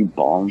 up, you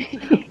bomb.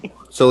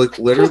 so like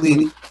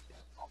literally,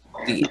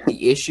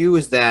 the issue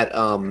is that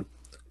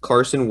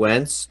Carson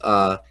Wentz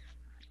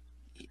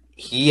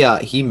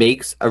he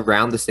makes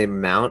around the same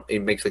amount. He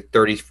makes like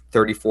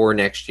 34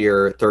 next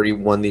year,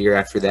 31 the year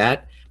after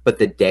that. But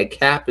the dead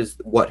cap is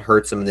what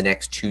hurts him in the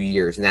next 2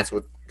 years, and that's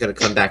what's going to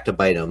come back to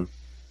bite him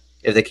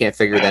if they can't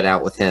figure that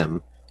out with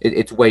him.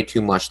 It's way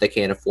too much. They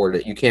can't afford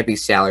it. You can't be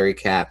salary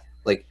cap.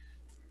 Like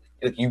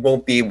you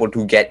won't be able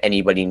to get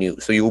anybody new,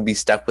 so you will be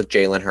stuck with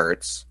Jalen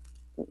Hurts,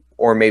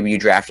 or maybe you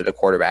drafted a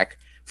quarterback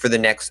for the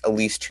next at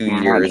least 2 I'm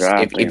not years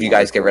drafting if you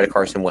guys get rid of another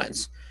Carson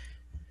Wentz.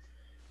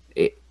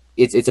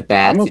 It's a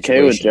bad I'm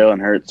okay with situation.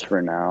 Jalen Hurts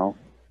for now.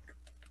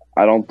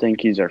 I don't think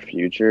he's our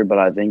future, but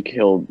I think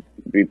he'll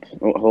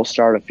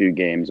start a few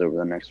games over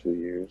the next few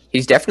years.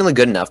 He's definitely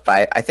good enough,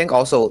 but I think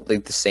also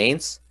like the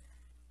Saints,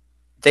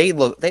 they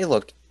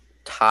looked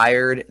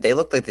tired. They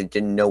looked like they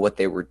didn't know what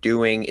they were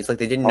doing. It's like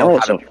they didn't know Oh, how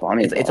it's to. so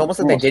funny. It's bro. almost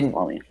like they Oh, it's so didn't.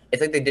 funny.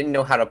 It's like they didn't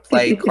know how to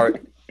play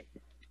card.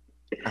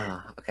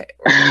 Okay,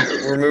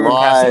 we're moving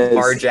past some Lies.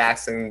 Lamar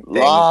Jackson thing.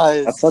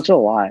 Lies. That's such a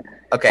lie.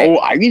 Okay, Oh,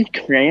 I get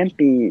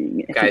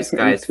cramping. guys,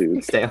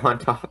 Too. stay on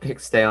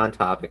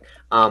topic.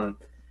 I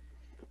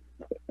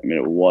mean,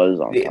 it was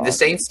on The top.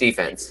 Saints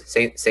defense.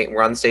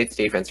 We're on the Saints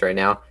defense right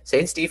now.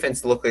 Saints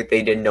defense looked like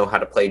they didn't know how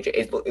to play.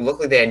 It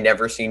looked like they had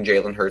never seen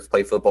Jalen Hurts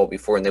play football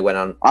before, and they went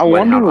out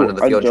onto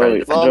the field trying to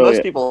defend. Well, Joey-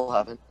 most people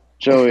haven't.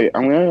 Joey,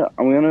 I'm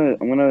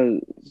gonna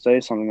say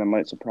something that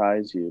might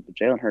surprise you, but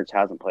Jalen Hurts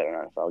hasn't played an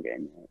NFL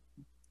game yet.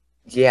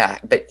 Yeah,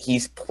 but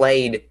he's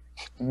played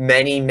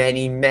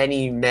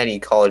many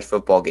college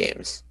football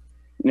games.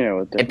 You know,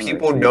 with And different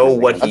people receivers know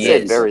and what I'd he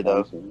say is. very though.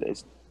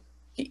 offenses.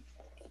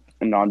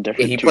 And on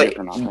different, He two played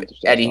different offensive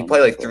Eddie. He systems.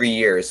 played like 3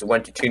 years.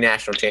 Went to 2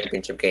 national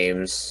championship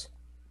games.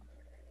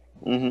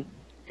 Hmm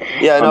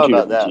Yeah, I know On two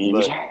about that. different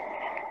But teams.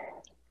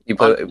 He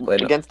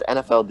played against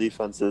NFL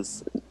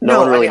defenses, no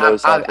one really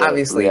knows how to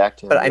obviously, react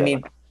to him. but I Yeah.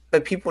 mean,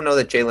 but people know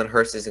that Jalen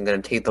Hurts isn't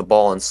going to take the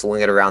ball and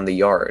sling it around the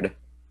yard,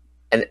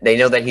 and they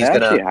know that he's They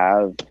going actually to.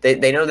 have.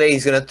 They know that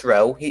he's going to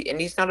throw.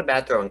 He's not a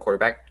bad throwing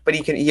quarterback, but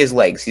he has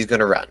legs. He's going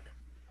to run.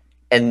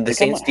 And the They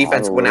Saints kinda have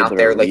defense a went little out bit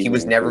there of like he was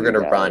reasoning never for going to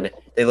you guys. run.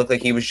 They looked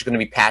like he was just going to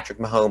be Patrick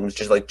Mahomes,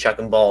 just like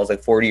chucking balls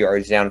like 40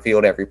 yards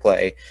downfield every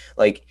play.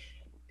 Like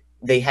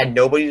they had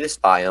nobody to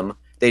spy him.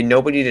 They had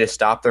nobody to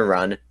stop the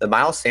run. The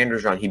Miles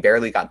Sanders run, he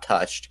barely got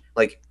touched.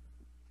 Like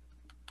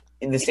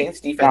in the Saints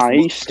defense. Nah,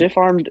 he stiff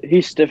armed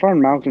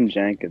Malcolm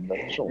Jenkins.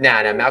 That's so-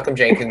 Nah, Malcolm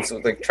Jenkins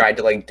like tried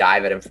to like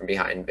dive at him from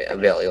behind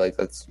Billy. Like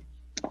that's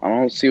I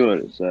don't see what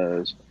it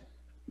says.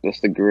 It's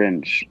the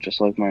Grinch, just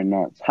like my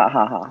nuts. Ha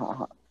ha ha ha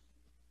ha.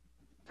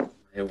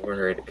 a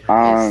word.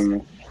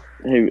 guys.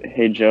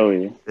 Hey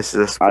Joey. This is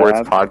a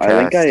sports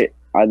podcast.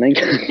 I think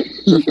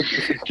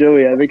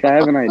Joey, I think I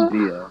have an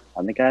idea.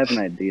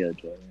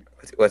 Joey.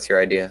 What's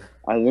your idea?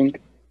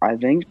 I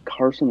think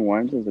Carson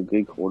Wentz is a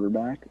good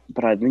quarterback,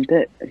 but I think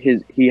that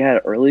he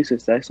had early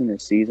success in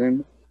his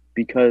season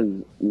because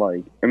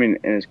in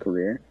his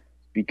career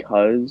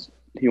because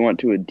he went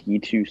to a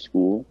D2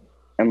 school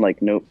and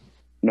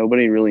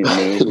nobody really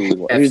knew who he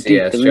was. He was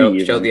FCS.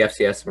 D3 Show even. the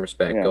FCS some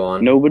respect. Yeah. Go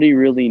on. Nobody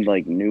really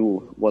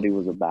knew what he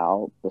was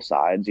about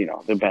besides,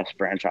 the best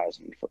franchise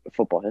in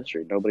football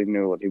history. Nobody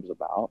knew what he was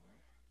about.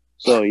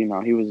 So, he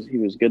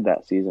was good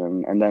that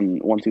season, and then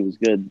once he was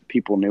good,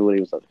 people knew what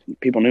he was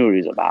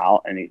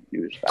about, and he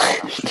was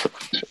fast.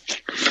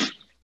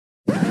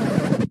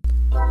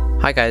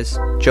 Hi guys,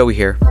 Joey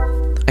here.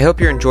 I hope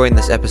you're enjoying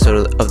this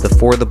episode of the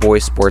For the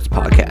Boys Sports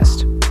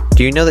Podcast.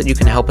 Do you know that you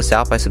can help us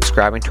out by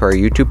subscribing to our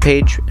YouTube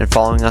page and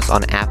following us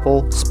on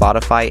Apple,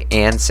 Spotify,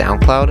 and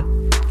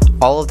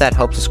SoundCloud? All of that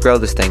helps us grow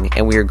this thing,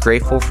 and we are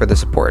grateful for the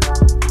support.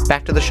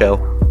 Back to the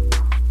show.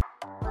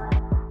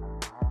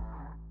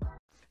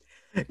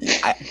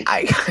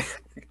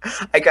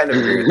 I kind of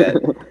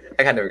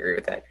agree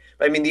with that.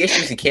 But I mean, the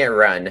issue is he can't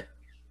run.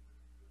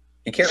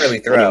 He can't really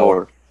throw.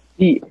 Anymore.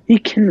 He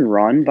can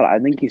run, but I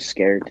think he's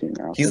scared to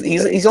now.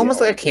 He's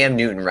almost like a Cam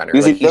Newton runner.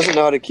 Because Like, he doesn't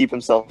know how to keep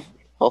himself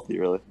healthy,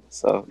 really.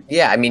 So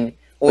yeah, I mean,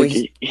 well,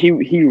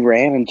 he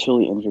ran until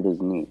he injured his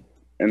knee,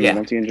 and Yeah. then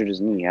once he injured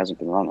his knee, he hasn't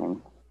been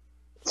running.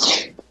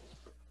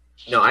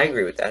 no, I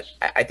agree with that.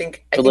 I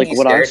think But, like, he's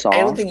what I scared. saw- I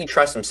don't think he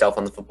trusts himself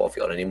on the football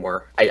field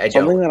anymore. I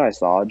Something don't. that I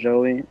saw,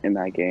 Joey, in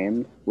that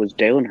game was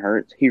Jalen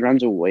Hurts. He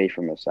runs away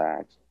from the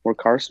sacks, where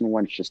Carson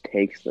Wentz just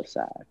takes the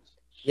sacks.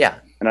 Yeah,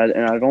 And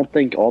I don't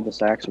think all the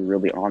sacks are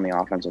really on the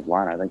offensive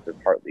line. I think they're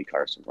partly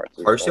Carson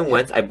Wentz. Carson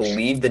Wentz. I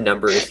believe the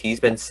number is he's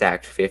been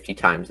sacked 50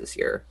 times this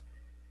year.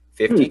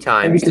 50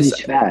 times. Because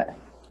he's fat.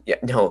 Yeah,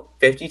 no,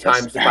 50 times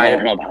I don't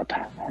divided. know about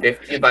that.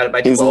 50 divided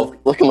by he's 12.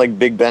 looking like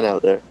Big Ben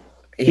out there.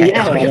 Yeah, It's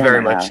oh, yeah, four very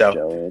and a much half, so.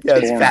 Joey. It's Yeah,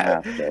 it's 4.5,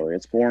 fat. Joey.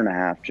 It's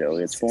 4.5,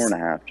 Joey. It's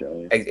 4.5,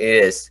 Joey. It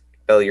is.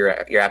 Bill, you're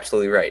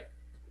absolutely right.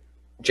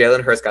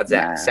 Jalen Hurts got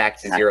Nah.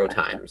 sacked 0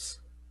 times.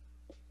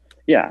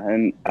 Yeah,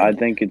 and I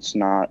think it's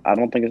not. I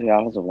don't think it's the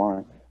offensive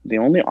line. The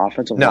only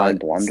offensive No, line it's-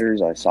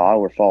 blunders I saw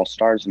were false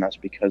starts, and that's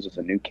because it's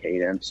a new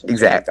cadence. And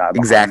there's a guy behind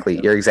Exactly.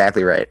 him. You're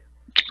exactly right.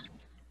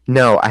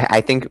 No,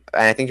 I think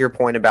your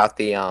point about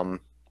the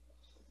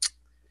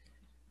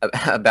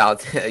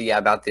about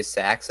about the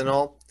sacks and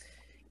all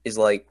is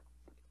like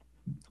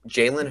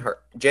Jalen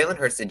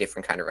Hurts is a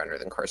different kind of runner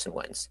than Carson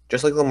Wentz.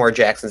 Just like Lamar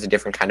Jackson's a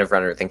different kind of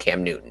runner than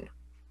Cam Newton.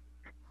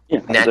 Yeah,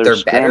 In that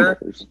they're better.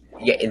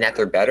 Yeah, in that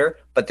they're better,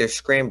 but they're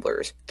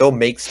scramblers. They'll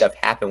make stuff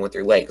happen with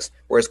their legs.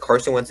 Whereas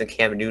Carson Wentz and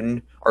Cam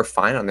Newton are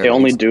fine on their They legs.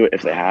 only do it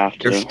if they have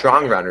to. They're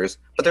strong runners,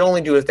 but they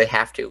only do it if they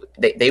have to.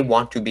 They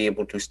want to be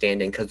able to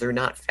stand in because they're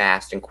not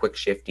fast and quick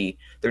shifty.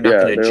 They're not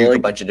Yeah, going to they're juke a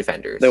like- bunch of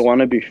defenders. They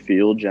want to be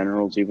field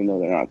generals, even though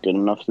they're not good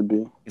enough to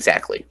be.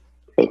 Exactly.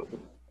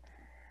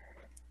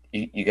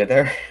 You get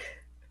there?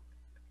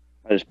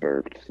 I just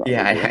burped. It's not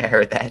Yeah, I big deal.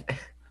 heard that.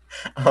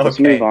 Let's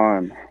Okay. move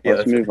on. Yeah,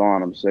 Let's move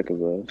on. I'm sick of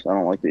this. I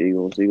don't like the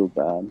Eagles. The Eagles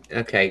bad.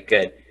 Okay,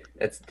 good.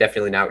 That's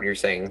definitely not what you're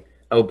saying.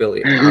 Oh,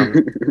 Billy.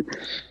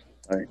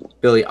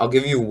 Billy, I'll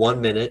give you 1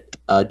 minute.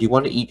 Do you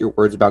want to eat your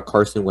words about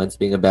Carson Wentz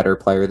being a better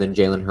player than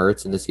Jalen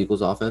Hurts in this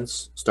Eagles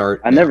offense? Start.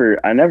 I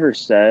never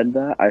said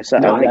that. I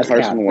said No, I think that's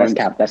Carson cap. Wentz.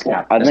 That's cap. That's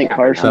cap. I That's think cap.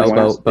 Carson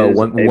Wentz Bo, is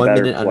one a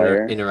better minute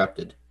player.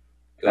 interrupted.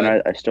 Go And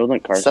ahead. I still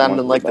think Carson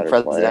Sounding Wentz like is a the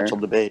better presidential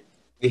player. debate.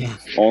 Yeah.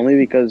 Only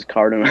because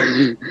Carson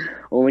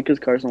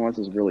Wentz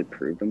has really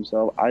proved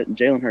himself.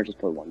 Jalen Hurts has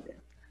played one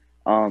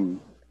game.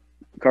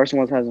 Carson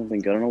Wentz hasn't been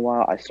good in a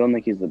while. I still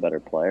think he's the better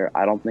player.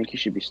 I don't think he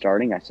should be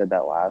starting. I said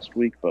that last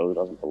week. Bo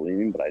doesn't believe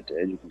me, but I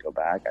did. You can go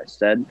back. I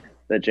said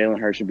that Jalen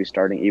Hurts should be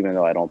starting, even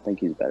though I don't think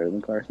he's better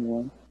than Carson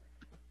Wentz.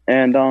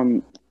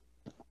 And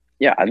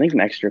yeah, I think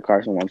next year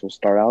Carson Wentz will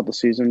start out the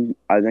season.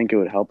 I think it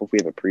would help if we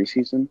have a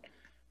preseason,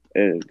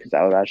 because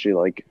that would actually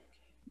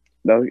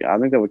I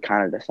think that would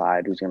kind of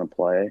decide who's going to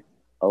play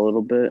a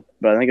little bit.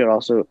 But I think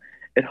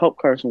it helped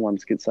Carson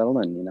Wentz get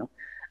settled in, you know.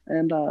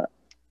 And I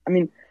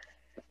mean,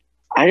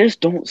 I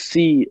just don't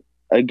see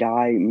a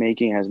guy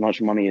making as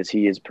much money as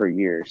he is per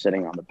year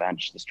sitting on the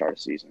bench to start a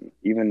season,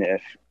 even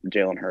if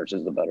Jalen Hurts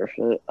is the better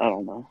fit. I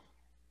don't know.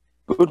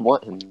 Who would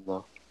want him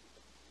though?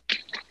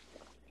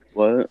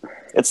 What?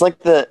 It's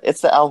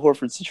the Al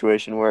Horford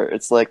situation where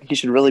it's like he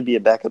should really be a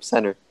backup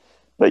center,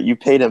 but you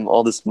paid him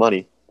all this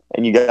money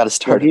and you got to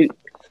start him.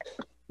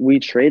 We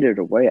traded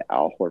away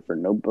Al Horford.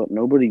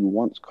 Nobody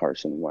wants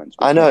Carson Wentz.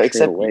 I know, trade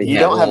except away you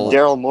Yeah, don't have well,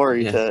 Daryl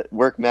Morey yeah. to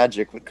work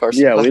magic with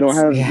Carson. Yeah, Wentz.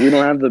 we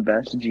don't have the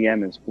best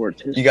GM in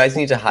sports history. You guys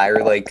need to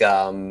hire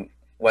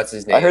what's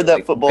his name? I heard that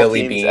Like, football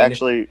Billy teams Bean.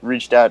 actually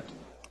reached out.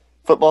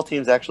 Football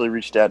teams actually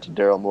reached out to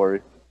Daryl Morey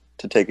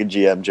to take a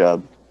GM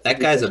job. That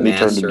guy's a And he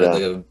turned master him of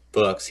down. the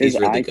books. He's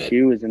His really IQ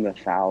good. is in the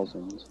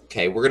thousands.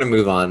 Okay, we're gonna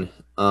move on.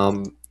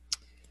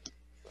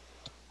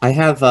 I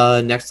have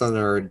next on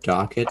our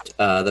docket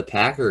the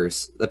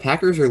Packers. The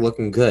Packers are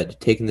looking good,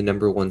 taking the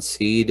number 1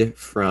 seed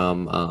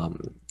from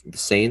the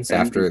Saints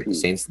after the MVP.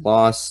 Saints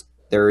loss.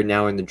 They're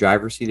now in the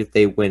driver's seat. If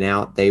they win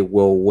out, they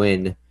will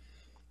win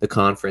the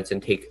conference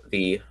and take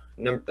the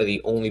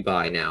only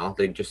bye now.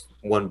 They just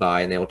one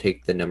bye, and they will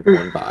take the number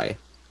 1 bye.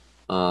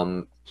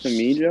 To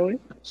me, Joey,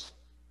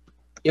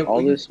 Yeah,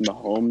 all this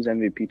Mahomes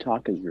MVP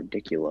talk is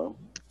ridiculous.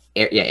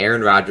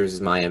 Aaron Rodgers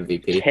is my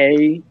MVP.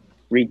 Hey,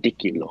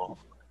 ridiculous.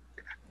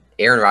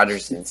 Aaron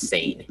Rodgers is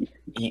insane.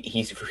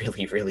 He's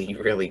really, really,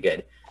 really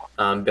good.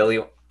 Billy,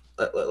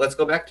 let's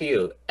go back to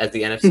you as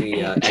the NFC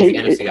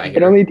NFC guy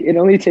here. It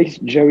only takes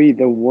Joey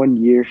the 1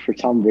 year for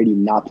Tom Brady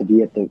not to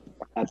be at the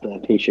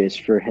Patriots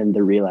for him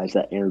to realize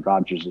that Aaron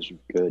Rodgers is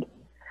good.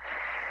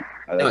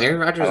 No, Aaron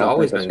Rodgers has I don't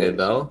always think been that's good,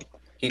 what though.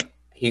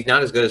 He's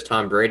not as good as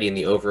Tom Brady in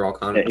the overall Yeah,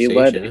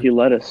 conversation. he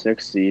led a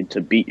 6 seed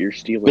to beat your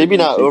Steelers. Maybe in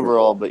the not Super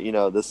overall, Bowl.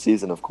 but this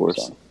season, of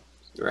course.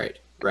 So,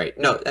 Right.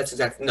 No, that's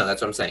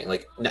what I'm saying.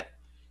 Like,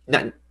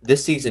 not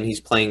this season, he's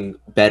playing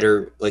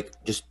better, like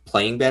just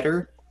playing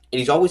better, and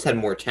he's always had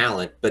more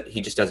talent, but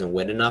he just doesn't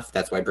win enough.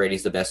 That's why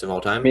Brady's the best of all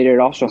I time. mean, it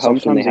also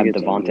helps when they Sometimes have he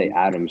gets Devontae injured.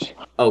 Adams.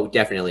 Oh,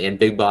 definitely. And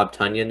Big Bob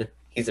Tunyon,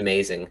 he's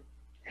amazing.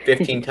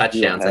 15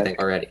 touchdowns, I heck. think,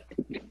 already.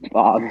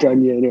 Bob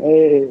Dunyan,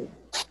 hey.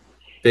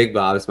 Big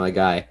Bob is my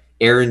guy.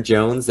 Aaron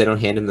Jones, they don't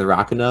hand him the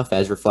rock enough,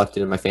 as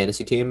reflected in my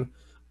fantasy team.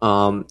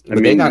 But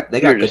they got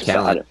you're good just bad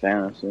talent. at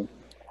fantasy.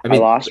 I mean,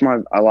 I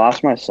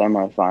lost my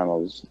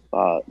semifinals.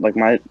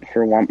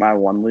 My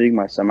one league,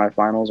 my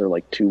semifinals are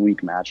like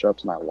 2-week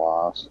matchups, and I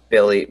lost.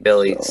 Billy,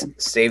 So-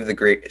 save the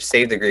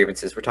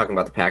grievances. We're talking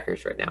about the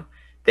Packers right now.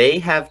 They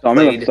have So I'm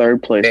in a played.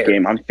 third place fair.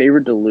 game. I'm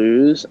favored to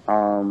lose.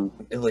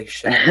 Billy,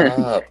 shut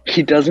up.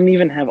 He doesn't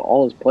even have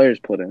all his players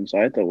put in, so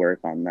I have to work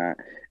on that.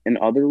 In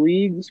other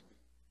leagues,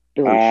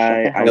 Billy, I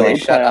shut the hell Billy, made up.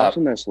 shut playoffs up.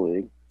 in this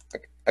league.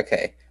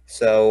 Okay,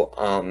 so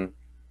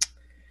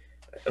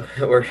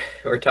we're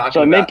talking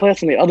So I made about.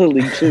 playoffs in the other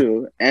league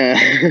too.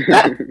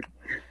 And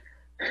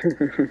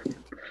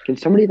Can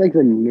somebody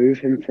remove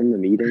him from the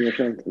meeting or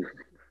something?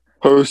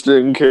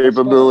 Hosting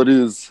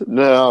capabilities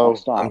now. I'll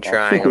stop. I'm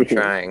trying. I'm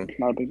trying.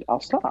 Not a big. I'll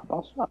stop.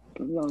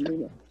 No, do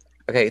that.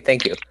 Okay,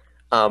 thank you.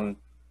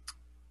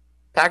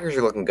 Packers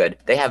are looking good.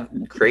 They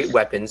have great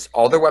weapons.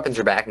 All their weapons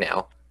are back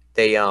now.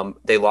 They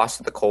lost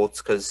to the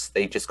Colts because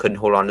they just couldn't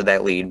hold on to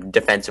that lead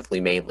defensively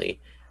mainly.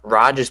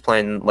 Raj is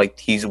playing like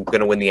he's going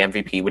to win the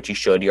MVP, which he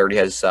should. He already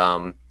has.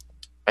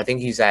 I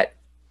think he's at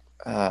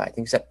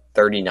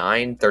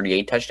 39,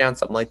 38 touchdowns,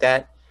 something like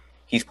that.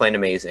 He's playing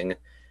amazing.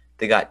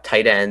 They got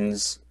tight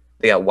ends.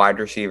 They got wide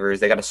receivers.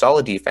 They got a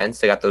solid defense.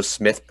 They got those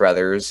Smith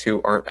brothers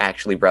who aren't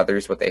actually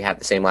brothers, but they have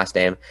the same last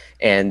name.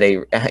 And they,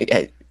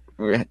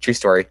 true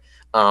story.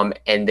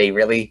 And they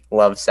really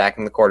love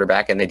sacking the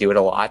quarterback, and they do it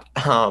a lot,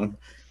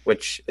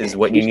 which is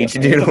what you need to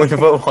do to win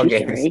football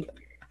games.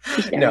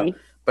 No,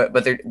 but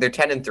they're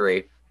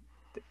 10-3.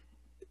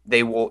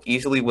 They will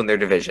easily win their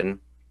division.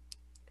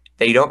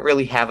 They don't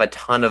really have a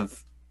ton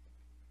of.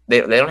 They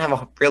don't have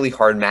a really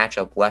hard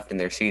matchup left in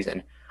their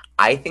season.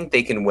 I think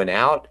they can win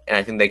out, and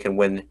I think they can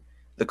win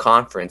the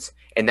conference,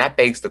 and that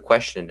begs the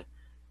question: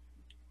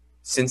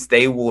 since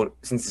the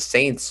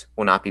Saints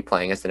will not be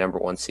playing as the number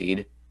 1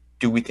 seed,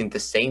 do we think the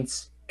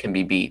Saints can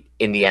be beat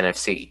in the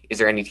NFC? Is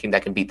there any team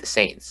that can beat the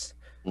Saints?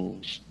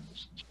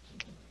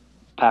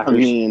 Packers. I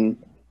mean,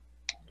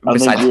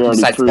 Besides-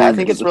 besides proved I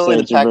think it's the really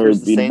the Saints are very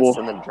Packers, the Saints, beatable.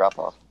 and then drop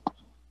off.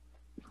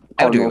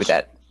 I would agree Cardinals. with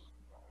that.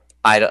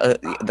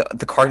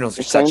 The Cardinals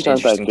are The such Saints an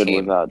aren't that interesting good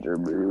team. without Drew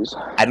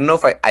Brees. I don't know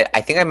if I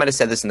think I might have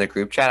said this in the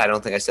group chat. I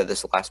don't think I said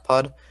this last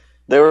pod.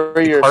 They were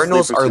The your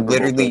Cardinals sleeper are Super Bowl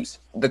literally picks.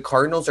 the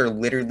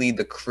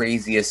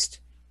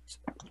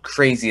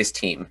craziest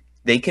team.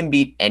 They can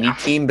beat any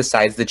team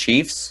besides the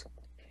Chiefs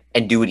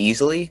and do it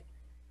easily,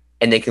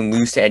 and they can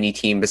lose to any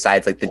team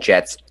besides like the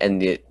Jets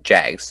and the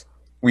Jags.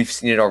 We've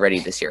seen it already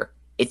this year.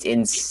 It's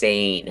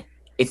insane.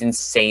 It's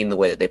insane the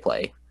way that they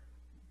play.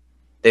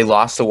 They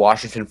lost to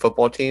Washington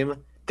football team.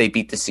 They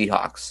beat the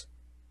Seahawks.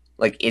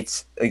 Like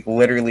it's like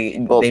literally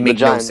Well, they the make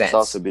no Giants sense.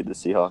 also beat the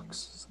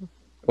Seahawks.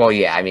 Well,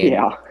 yeah, I mean,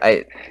 Yeah.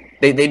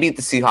 They beat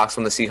the Seahawks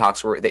when the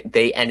Seahawks were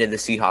they ended the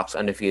Seahawks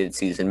undefeated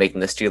season, making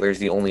the Steelers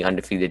the only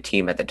undefeated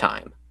team at the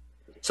time.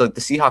 So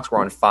the Seahawks were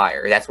on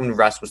fire. That's when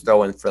Russ was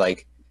throwing for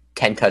like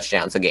 10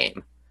 touchdowns a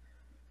game,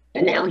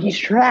 And now he's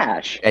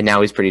trash. and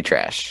now he's pretty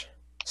trash.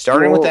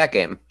 Starting with Well- that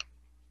game,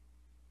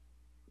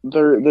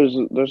 There's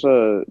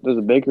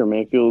a Baker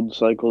Mayfield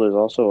cycle. There's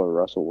also a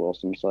Russell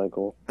Wilson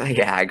cycle,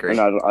 yeah, I agree. and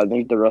I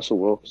think the Russell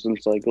Wilson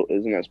cycle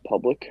isn't as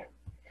public.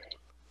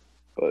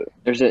 But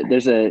There's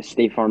a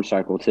State Farm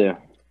cycle too.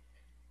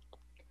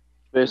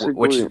 basically,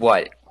 Which is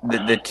what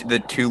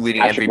the two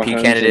leading Patrick MVP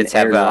Mahomes candidates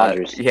and have. Aaron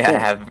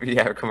Rodgers.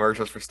 Have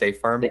commercials for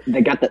State Farm.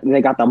 They got the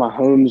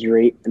Mahomes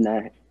rate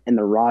and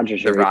the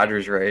Rodgers The rate.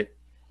 Rodgers rate.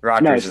 No,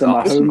 Rodgers it's is the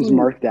awesome. Mahomes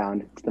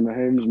markdown. It's the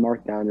Mahomes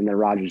markdown and the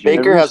Rodgers rate.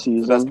 Baker Every has the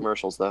best season-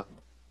 commercials, though.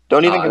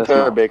 Don't even that's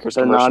compare not- Baker's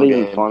they're commercial not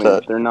even game funny.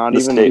 to They're not the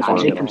even State Not Farm.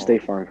 Jake at from all.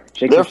 State Farm.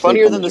 Jake They're from State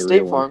funnier Farm than the is a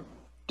State real one. Farm.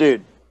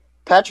 Dude,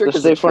 Patrick The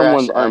is a State Farm trash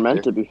ones are actor.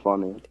 meant to be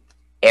funny.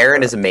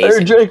 Aaron is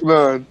amazing. Jake,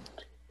 man.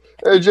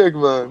 Hey, Jake,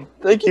 man.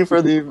 Thank you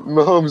for the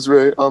Mahomes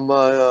rate on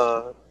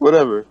my,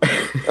 whatever.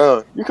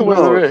 Oh, you can win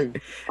the No. ring.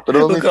 But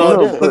only Look, for all,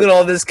 a day. look at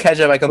all this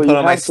ketchup I can But put you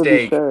on my have to be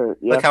steak. fair.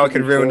 You Look have how to it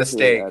can be ruin fair a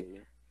steak. here,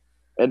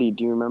 Eddie,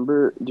 do you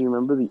remember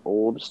the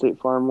old State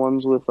Farm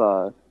ones with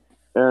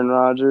Aaron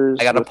Rodgers?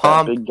 I got a with that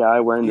pump big guy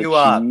wearing the you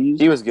up. cheese.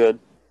 He was good.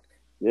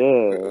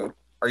 Yeah.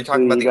 Are you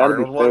talking So about you the gotta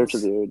be Arnold fair ones to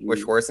the OG.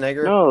 with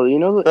Schwarzenegger? No, you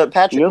know But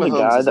Patrick You know the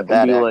Mahomes guy is a that would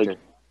bad be, actor. like,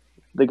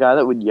 the guy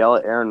that would yell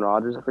at Aaron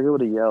Rodgers. I forget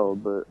what he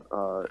yelled, but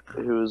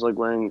he was like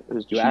wearing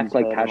his. You cheese act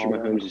like head and Patrick all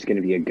that. Mahomes is going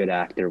to be a good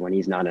actor when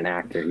he's not an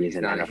actor. He's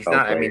an NFL He's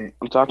not. player. I mean,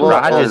 I'm talking Well,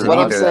 about Rodgers what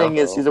I'm either, saying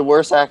though. is he's a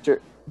worse actor.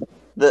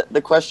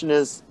 The question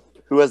is,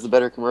 who has the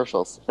better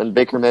commercials? And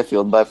Baker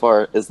Mayfield, by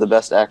far, is the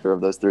best actor of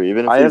those three,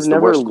 even if I have he's the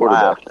never worst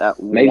quarterback. laughed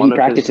at Maybe one he of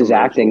his practices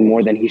acting commercials.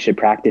 more than he should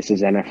practice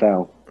his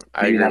NFL.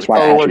 I agree. That's with why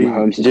that. Oh, what Patrick do you-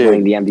 Mahomes is dude.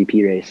 winning the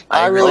MVP race.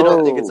 I agree. really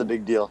don't Oh. think it's a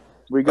big deal.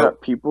 We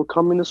got people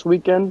coming this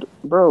weekend,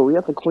 bro. We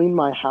have to clean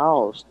my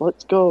house.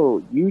 Let's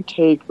go. You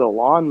take the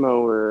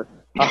lawnmower.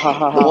 Ha, ha,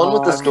 ha, The ha, one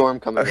with the ha. storm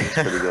coming in is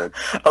pretty good.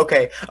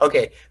 Okay.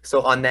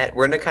 So on that,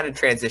 we're gonna kind of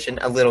transition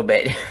a little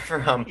bit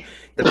from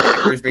the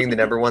Packers being the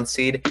number 1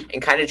 seed and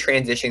kind of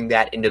transitioning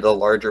that into the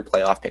larger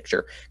playoff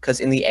picture. Because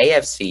in the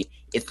AFC,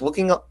 it's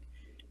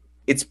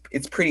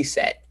pretty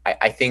set.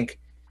 I think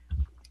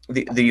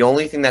the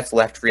only thing that's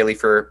left really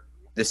for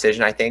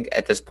decision, I think,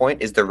 at this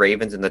point is the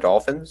Ravens and the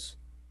Dolphins.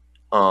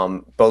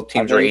 Both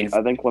teams are 8.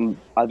 I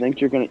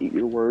think you're gonna eat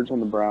your words when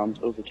the Browns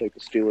overtake the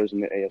Steelers in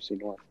the AFC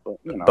North. But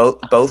you know,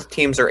 Both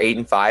teams are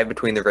 8-5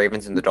 between the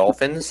Ravens and the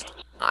Dolphins.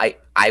 I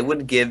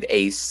would give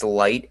a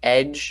slight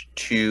edge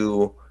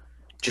to,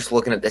 just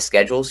looking at the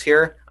schedules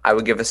here, I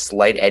would give a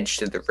slight edge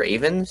to the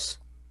Ravens,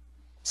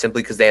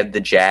 simply because they have the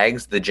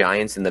Jags, the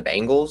Giants, and the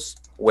Bengals,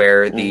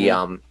 where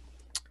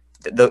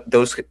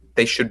those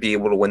they should be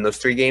able to win those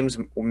 3 games.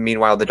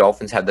 Meanwhile, the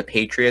Dolphins have the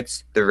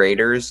Patriots, the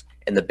Raiders,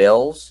 and the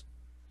Bills.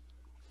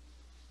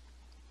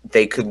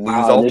 they could lose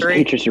Wow, all those three.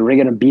 Patriots are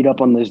really gonna beat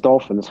up on those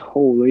Dolphins.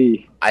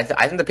 Holy! I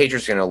think the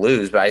Patriots are going to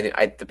lose,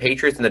 but the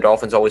Patriots and the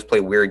Dolphins always play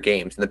weird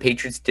games, and the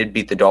Patriots did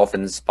beat the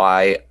Dolphins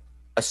by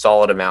a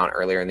solid amount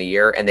earlier in the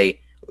year, and they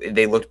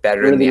looked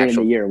better than the Earlier in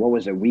actual. the year, what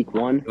was it? Week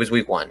 1. It was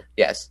week 1,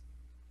 yes,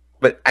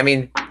 but I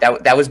mean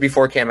that was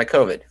before Cam had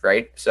COVID,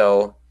 right?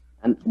 So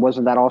And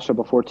wasn't that also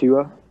before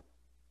Tua?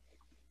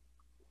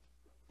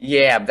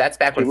 yeah, but that's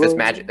back when Tua-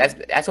 Fitzmagic.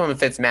 That's when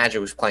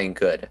Fitzmagic was playing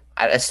good.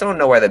 I still don't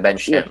know why they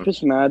benched Yeah, him.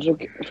 Fitzmagic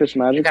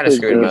kinda plays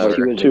screwed him good over.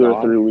 for 2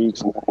 or 3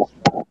 weeks.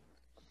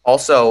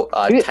 Also,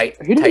 Who do you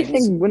Titans.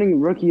 think winning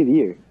Rookie of the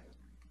Year?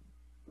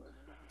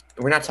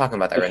 We're not talking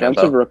about that right now,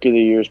 Defensive Bo. Rookie of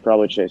the Year is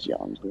probably Chase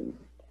Young. Dude.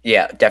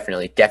 Yeah,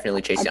 definitely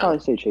Chase I'd Young. probably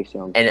say Chase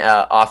Young. And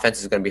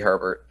offense is going to be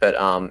Herbert. But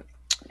Mhm.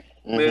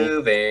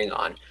 moving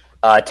on.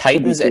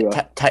 Titans Could be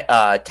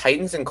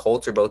Titans and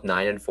Colts are both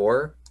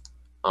 9-4.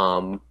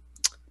 Neither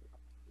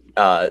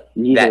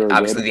That are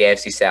obviously good. the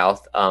AFC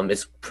South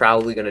is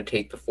probably going to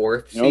take the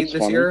 4th You know seed what's this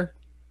funny? year.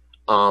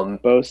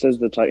 Bo says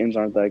the Titans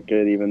aren't that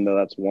good, even though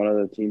that's one of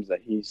the teams that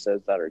he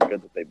says that are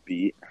good that they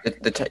beat.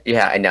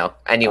 Yeah, I know.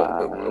 Anyway,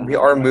 we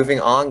are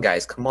moving on,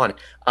 guys. Come on.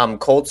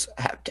 Colts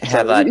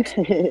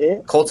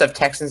Colts have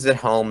Texans at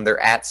home. They're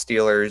at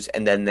Steelers,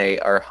 and then they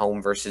are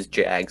home versus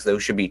Jags.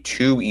 Those should be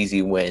 2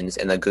 easy wins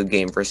and a good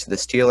game versus the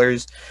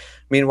Steelers.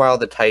 Meanwhile,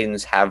 the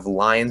Titans have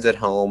Lions at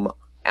home,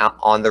 out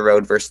on the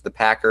road versus the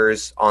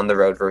Packers, on the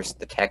road versus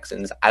the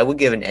Texans. I would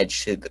give an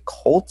edge to the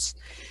Colts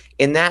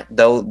in that,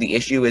 though. The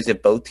issue is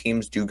if both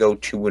teams do go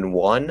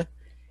 2-1,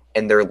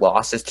 and their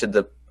losses to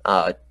the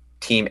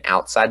team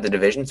outside the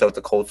division. So if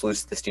the Colts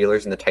lose to the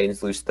Steelers and the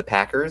Titans lose to the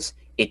Packers,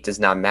 it does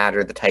not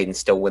matter. The Titans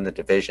still win the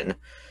division.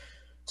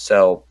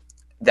 So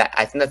that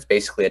I think that's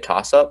basically a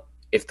toss-up.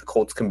 If the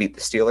Colts can beat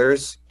the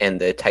Steelers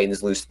and the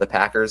Titans lose to the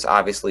Packers,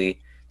 obviously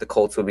the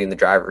Colts would be in the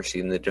driver's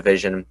seat in the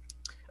division.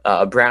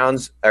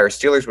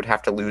 Steelers would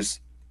have to lose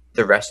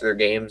the rest of their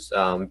games.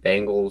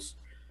 Bengals,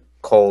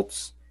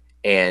 Colts,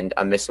 and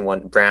I'm missing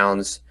one.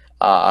 Browns.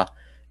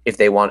 If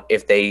they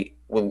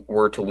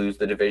were to lose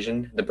the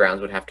division, the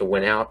Browns would have to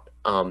win out.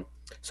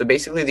 So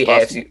basically, the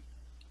AFC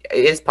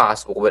it is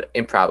possible, but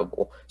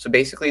improbable. So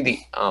basically,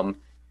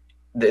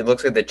 it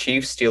looks like the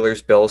Chiefs,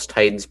 Steelers, Bills,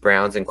 Titans,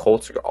 Browns, and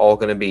Colts are all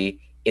going to be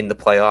in the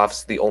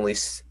playoffs. The only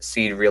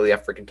seed really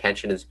up for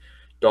contention is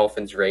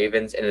Dolphins,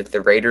 Ravens, and if the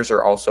Raiders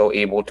are also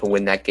able to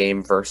win that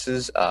game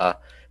versus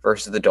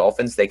the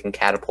Dolphins, they can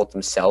catapult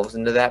themselves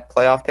into that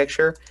playoff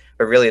picture.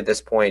 But really, at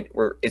this point,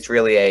 it's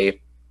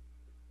really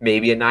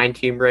maybe a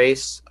 9-team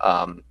race.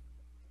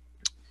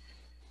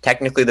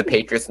 Technically, the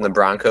Patriots and the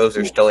Broncos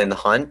are still in the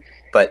hunt,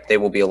 but they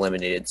will be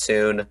eliminated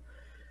soon.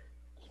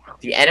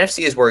 The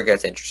NFC is where it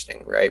gets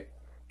interesting, right?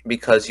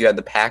 Because you have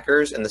the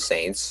Packers and the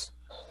Saints.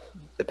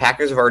 The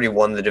Packers have already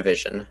won the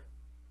division.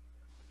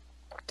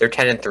 They're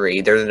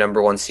 10-3. They're the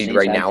number 1 seed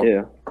right now.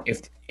 Too.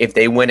 If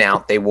they win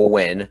out, they will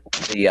win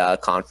the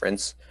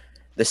conference.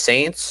 The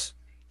Saints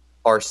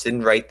are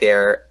sitting right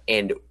there,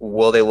 and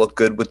will they look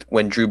good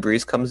when Drew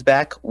Brees comes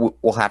back?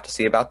 We'll have to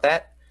see about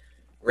that.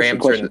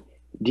 Rams are.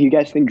 Do you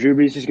guys think Drew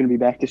Brees is going to be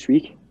back this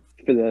week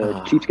for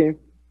the Chiefs game?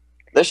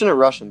 They shouldn't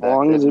rush him back. How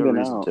long There's has he no been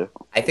reason out? to.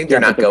 I think Yeah,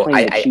 they're not but they're going.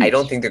 playing the I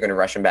don't Chiefs. think they're going to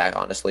rush him back.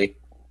 Honestly,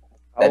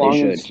 How That long they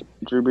has should.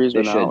 Drew Brees They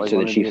been should, out? Like, so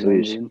when the did he Chiefs get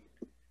lose. injured?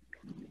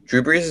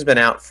 Drew Brees has been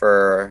out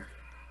for,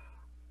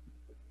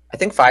 I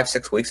think,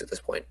 5-6 weeks at this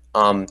point.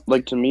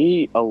 Like, to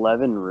me,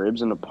 11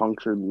 ribs and a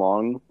punctured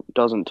lung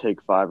doesn't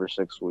take 5 or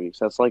 6 weeks.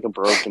 That's like a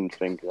broken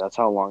finger. That's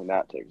how long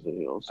that takes to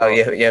heal. So Oh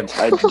yeah.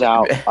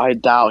 I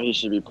doubt he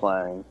should be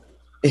playing.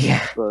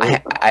 Yeah,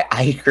 But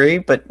I agree,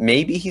 but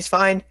maybe he's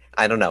fine.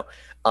 I don't know.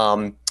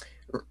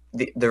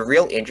 The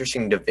real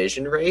interesting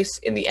division race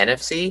in the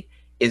NFC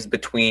is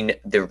between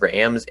the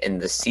Rams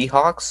and the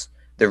Seahawks.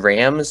 The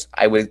Rams,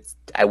 I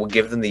would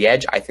give them the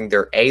edge. I think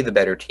they're the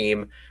better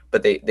team,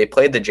 but they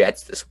played the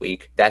Jets this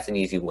week. That's an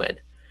easy win.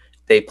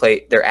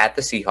 They're at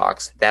the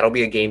Seahawks. That'll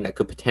be a game that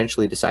could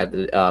potentially decide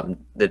the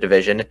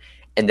division.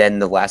 And then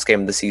the last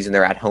game of the season,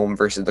 they're at home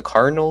versus the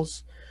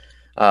Cardinals.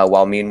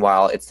 While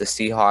meanwhile, it's the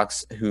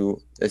Seahawks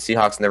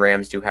and the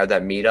Rams do have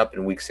that meetup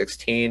in Week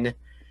 16.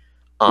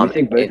 Do we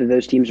think both of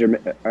those teams are?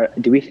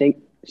 Do we think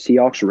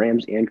Seahawks,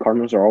 Rams, and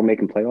Cardinals are all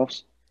making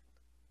playoffs?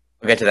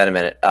 We'll get to that in a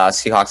minute.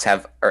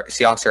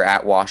 Seahawks are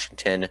at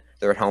Washington.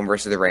 They're at home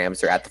versus the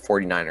Rams. They're at the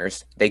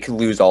 49ers. They could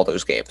lose all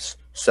those games.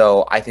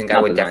 So I think I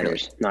Not would the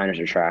definitely. Niners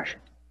are trash.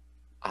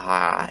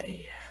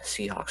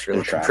 Seahawks are They're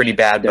looking trash. pretty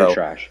bad, They're though.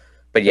 trash.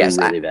 But yes,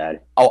 They're really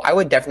bad. I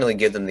would definitely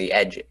give them the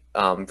edge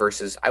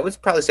versus I would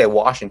probably say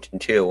Washington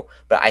too,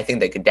 but I think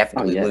they could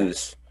definitely yeah.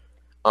 lose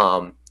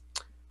to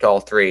all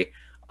three.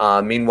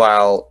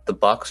 Meanwhile, the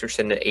Bucks are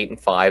sitting at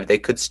 8-5. They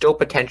could still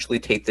potentially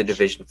take the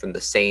division from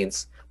the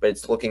Saints, but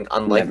it's looking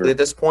unlikely Never. at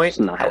this point. It's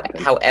not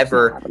happening.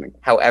 However,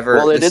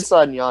 Well, they the- did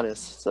sign Giannis,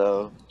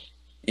 so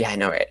yeah, I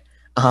know, right?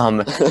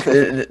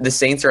 The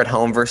Saints are at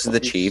home versus the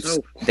He's Chiefs.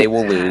 so They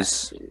will fat,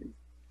 lose. dude.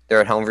 They're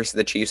at home versus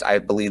the Chiefs. I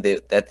believe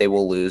that they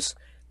will lose.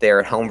 They're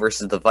at home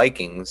versus the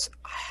Vikings.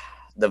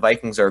 The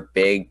Vikings are a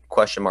big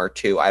question mark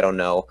too. I don't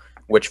know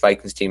which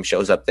Vikings team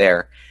shows up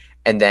there.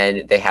 and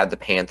then they have the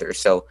Panthers.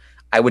 So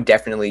I would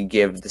definitely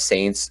give the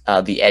Saints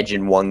the edge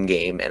in one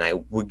game, and I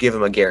would give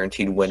them a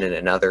guaranteed win in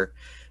another.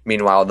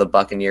 Meanwhile, the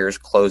Buccaneers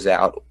close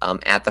out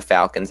at the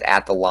Falcons,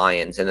 at the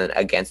Lions, and then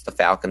against the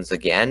Falcons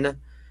again.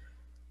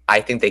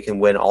 I think they can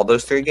win all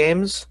those 3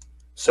 games.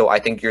 So I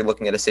think you're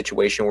looking at a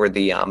situation where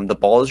the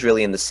ball is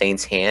really in the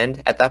Saints'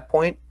 hand at that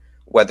point.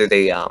 Whether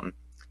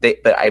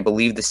but I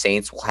believe the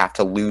Saints will have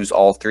to lose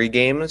all 3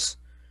 games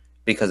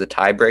because of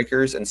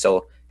tiebreakers, and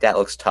so that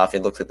looks tough.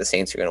 It looks like the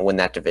Saints are going to win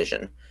that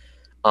division.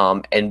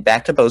 And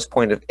back to Bo's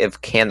point of if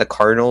can the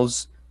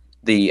Cardinals,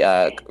 the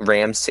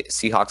Rams,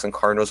 Seahawks, and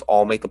Cardinals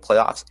all make the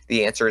playoffs?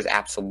 The answer is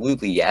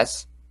absolutely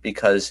yes,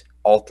 because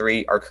all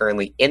 3 are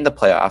currently in the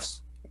playoffs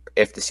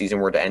if the season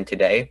were to end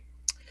today.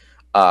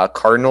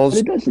 Cardinals.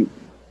 It doesn't.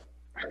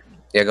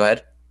 Yeah, go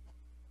ahead.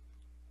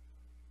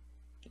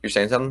 You're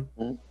saying something?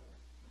 Mm-hmm.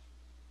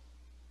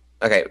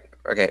 Okay.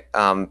 Okay.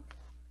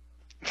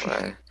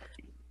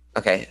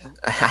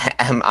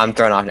 I'm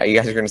thrown off now. You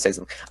guys are going to say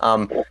something.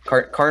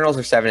 Cardinals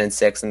are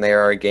 7-6, and they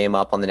are a game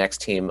up on the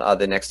next team.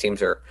 The next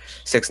teams are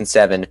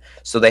 6-7.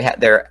 So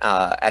they're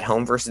at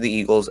home versus the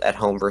Eagles, at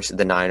home versus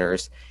the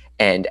Niners,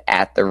 and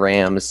at the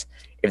Rams.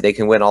 If they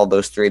can win all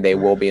those 3, they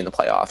will be in the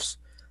playoffs.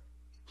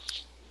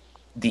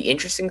 The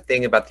interesting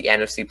thing about the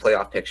NFC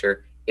playoff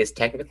picture is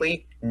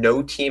technically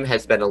no team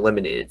has been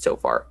eliminated so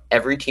far.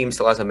 Every team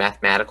still has a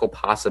mathematical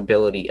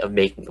possibility of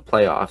making the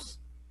playoffs,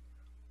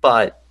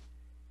 but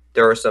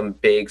there are some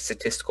big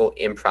statistical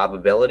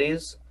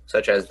improbabilities,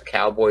 such as the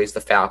Cowboys,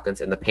 the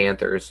Falcons, and the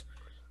Panthers,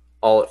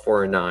 all at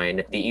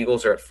 4-9. The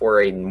Eagles are at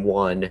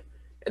 4-8-1,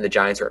 and the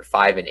Giants are at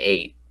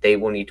 5-8. They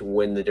will need to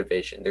win the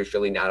division. There's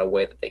really not a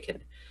way that they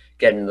can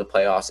get into the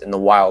playoffs in the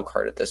wild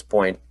card at this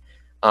point.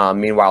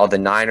 Meanwhile, the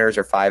Niners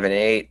are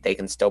 5-8. They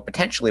can still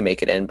potentially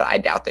make it in, but I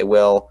doubt they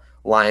will.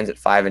 Lions at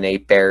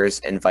 5-8,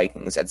 Bears and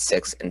Vikings at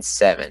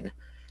 6-7.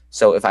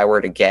 So if I were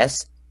to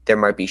guess, there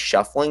might be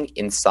shuffling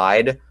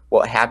inside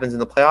what happens in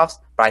the playoffs,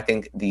 but I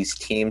think these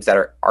teams that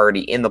are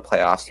already in the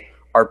playoffs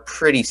are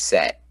pretty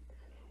set.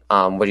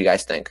 What do you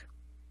guys think?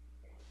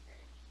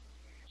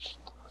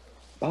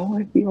 Oh,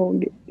 if you don't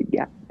get the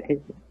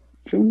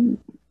goddamn.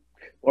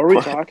 What are we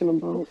talking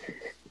about?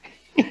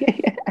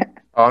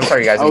 Oh, I'm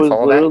sorry, you guys I didn't was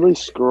follow that? literally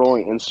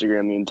scrolling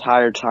Instagram the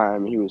entire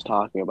time he was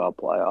talking about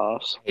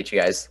playoffs. I hate you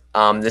guys.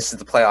 This is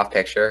the playoff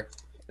picture.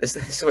 This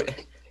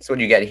is what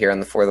you get here on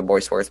the For the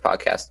Boy Sports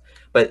podcast.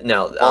 But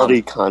no,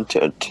 Quality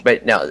content.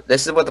 But no,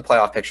 this is what the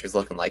playoff picture is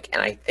looking like,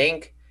 and I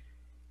think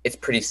it's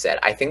pretty set.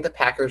 I think the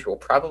Packers will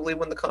probably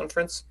win the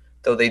conference,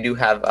 though they do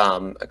have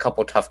a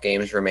couple tough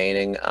games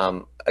remaining.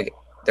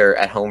 They're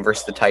at home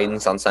versus the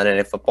Titans on Sunday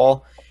Night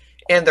Football,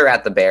 and they're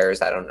at the Bears.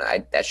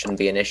 That shouldn't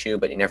be an issue,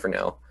 but you never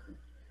know.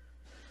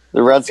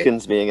 The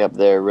Redskins being up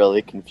there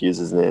really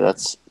confuses me.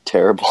 That's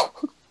terrible.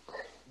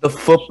 The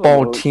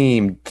football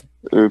team,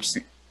 Oops.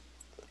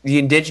 the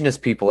indigenous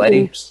people,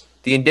 Eddie. Oops.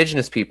 The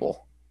indigenous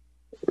people.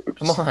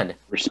 Come on.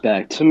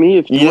 Respect. To me,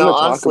 if you, You know,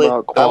 want honestly, to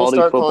talk about I will quality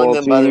start football calling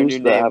them by their teams new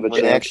that name have a when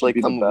they chance actually to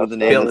be come the up with a best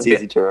name Bill- that's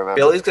easy to remember.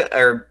 Billy's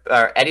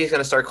gonna, Eddie's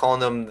gonna start calling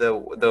them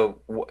the.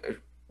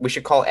 We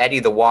should call Eddie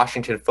the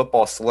Washington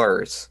football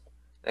slurs,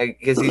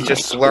 because he's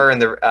just slurring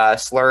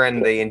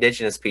the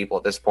indigenous people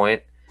at this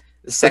point.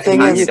 The second thing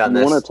time is, he's If done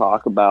you want this. to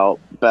talk about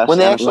best When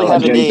they actually NFL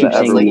have a teams name, that it's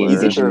ever like were,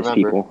 easy to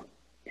remember.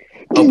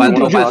 Oh, by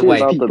the way,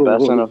 about the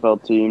best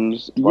NFL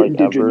teams like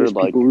ever,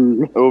 like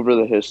over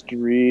the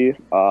history,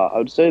 I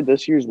would say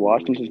this year's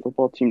Washington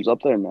football team's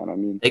up there, man. I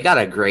mean, They got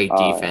a great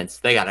defense.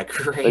 They got a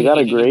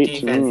great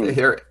team. defense.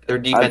 Their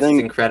defense is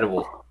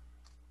incredible.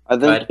 I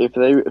think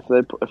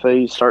if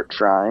they start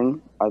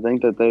trying, I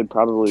think that they'd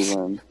probably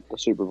win the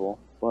Super Bowl.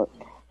 But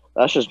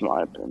that's just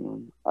my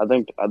opinion. I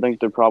think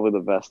they're probably the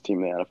best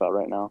team in the NFL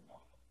right now.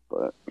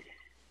 But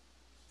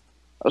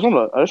I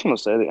just want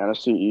to say the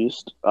NFC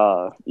East,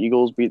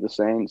 Eagles beat the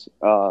Saints,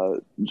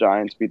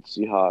 Giants beat the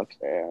Seahawks,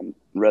 and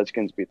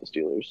Redskins beat the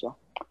Steelers. So,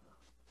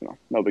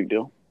 no big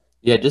deal.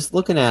 Yeah, just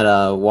looking at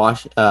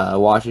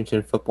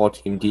Washington football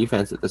team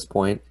defense at this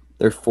point,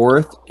 they're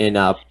fourth in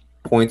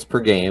points per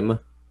game.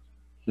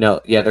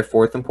 No, yeah, they're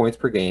fourth in points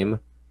per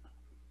game.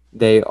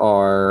 They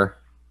are.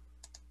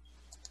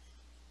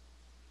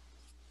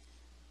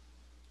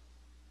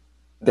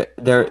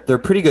 They're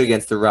pretty good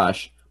against the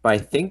rush, but I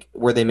think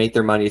where they make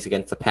their money is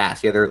against the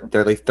pass. Yeah,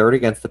 they're like third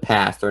against the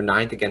pass. They're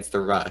ninth against the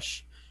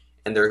rush,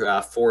 and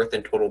they're fourth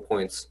in total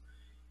points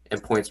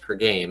and points per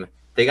game.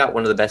 They got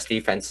one of the best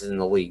defenses in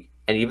the league,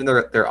 and even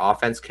though their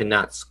offense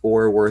cannot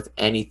score worth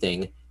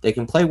anything, they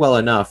can play well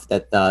enough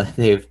that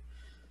they've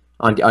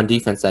on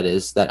defense. That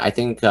is that I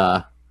think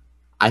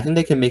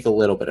they can make a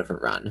little bit of a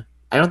run.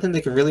 I don't think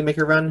they can really make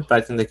a run, but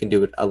I think they can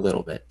do it a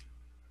little bit.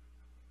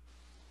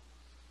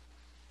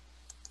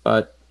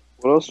 But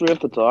what else do we have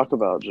to talk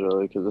about,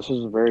 Joey? Because this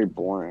is very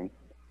boring.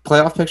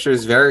 Playoff picture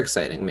is very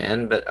exciting,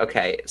 man. But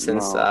okay,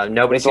 since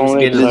nobody It's seems to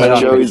only be in the exciting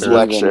playoff Joey's picture,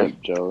 lecture.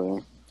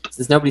 Joey.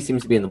 since nobody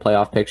seems to be in the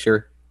playoff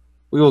picture,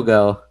 we will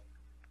go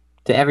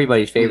to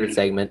everybody's favorite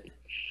segment,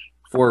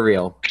 For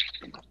Real.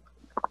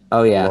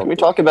 Oh yeah, Can we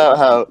talk about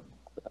how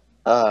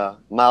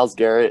Myles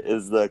Garrett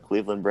is the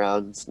Cleveland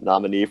Browns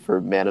nominee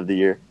for Man of the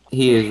Year.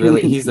 He is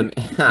really. He's the.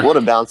 What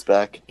a bounce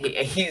back!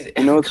 He's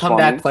You know what's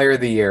comeback funny? player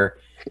of the year.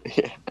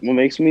 What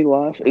makes me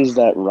laugh is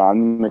that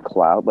Ron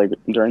McLeod, like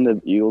during the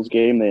Eagles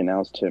game, they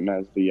announced him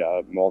as the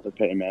Walter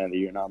Payton Man of the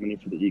Year nominee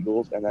for the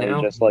Eagles, and then No.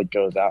 he just like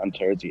goes out and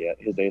tears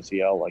his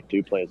ACL like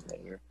 2 plays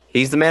later.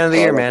 He's the man of the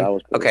So I year, thought man. that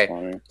was pretty Okay,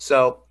 funny.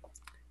 so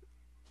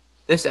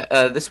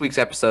this week's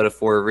episode of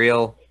For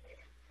Real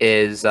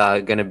is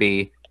going to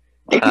be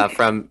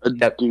from A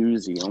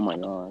doozy! Oh my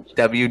gosh.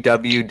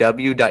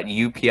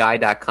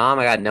 www.upi.com.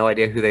 I got no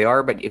idea who they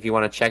are, but if you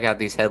want to check out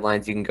these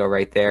headlines, you can go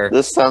right there.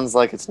 This sounds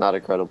like it's not a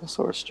credible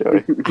source,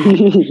 Joey.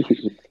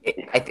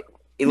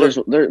 It looks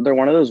They're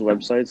one of those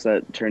websites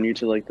that turn you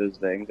to like those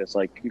things. It's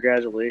like,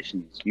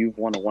 congratulations, you've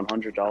won a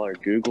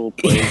 $100 Google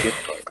Play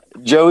gift card.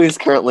 Joey's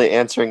currently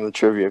answering the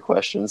trivia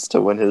questions to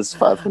win his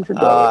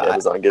 $500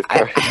 Amazon gift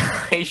card.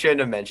 I shouldn't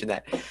have mentioned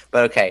that,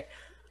 but okay.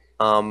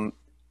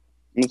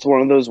 It's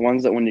one of those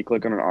ones that when you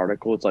click on an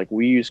article, it's like,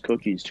 we use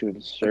cookies to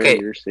ensure Okay.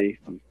 your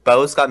safety.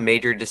 Bo's got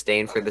major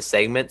disdain for the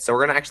segment, so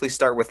we're gonna actually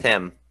start with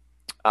him.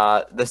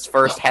 This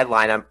first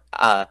headline: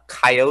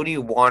 coyote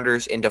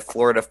wanders into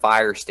Florida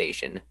fire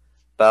station.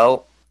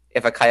 Bo,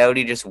 if a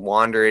coyote just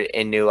wandered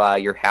into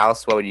your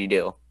house, what would you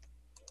do?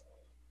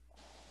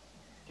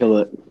 Kill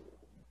it.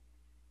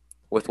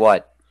 With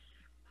what?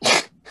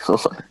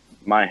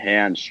 My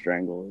hand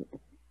strangled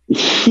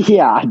it.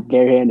 Yeah,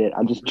 barehanded.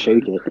 I just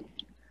choke it.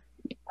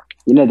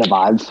 You know the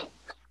vibes.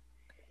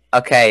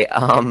 Okay.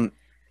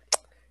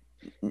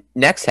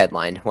 Next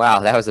headline.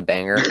 Wow, that was a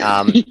banger.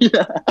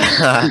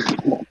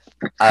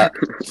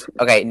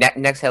 Okay.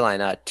 Next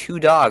headline. 2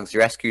 dogs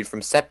rescued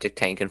from septic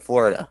tank in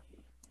Florida.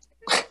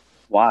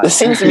 Why? This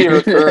seems to be a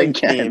recurring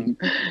Again. theme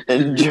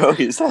in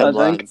Joey's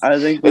headlines. I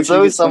think we It's should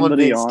always get someone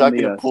somebody being on stuck the,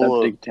 in a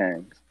pool of- septic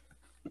tanks.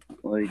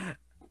 Like,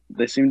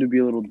 they seem to be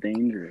a little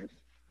dangerous.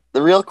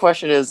 The real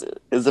question is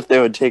if they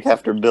would take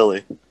after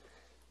Billy.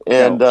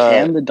 And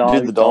can the dog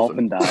do the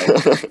dolphin die?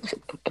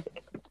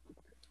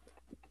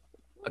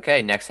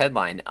 Okay. Next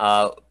headline. We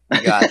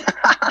got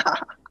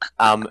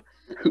Love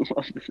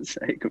this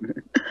segment.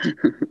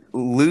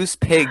 loose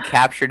pig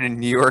captured in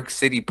New York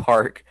City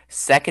park.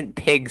 Second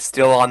pig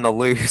still on the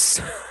loose.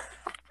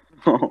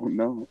 Oh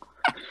no!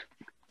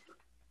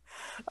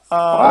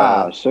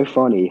 Wow, so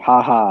funny.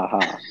 Ha ha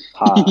ha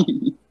ha.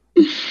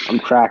 I'm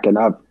cracking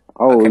up.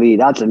 Holy,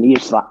 that's a knee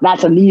slap.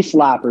 That's a knee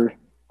slapper.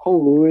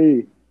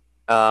 Holy.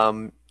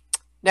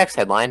 Next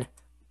headline.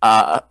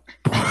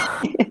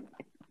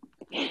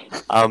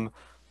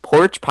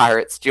 Porch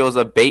pirate steals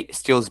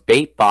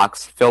bait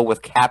box filled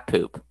with cat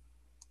poop.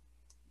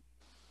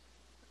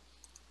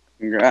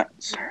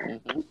 Congrats.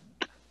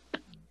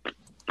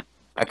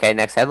 Okay,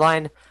 next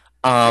headline.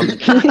 I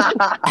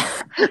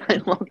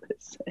love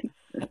this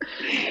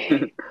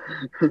segment.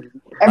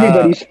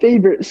 Everybody's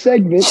favorite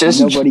segment.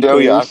 Just Nobody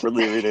Joey cares.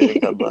 awkwardly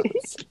reading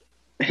headlines.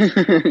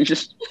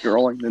 Just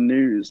scrolling the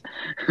news.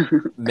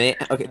 Man,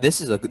 okay,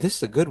 this is a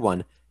good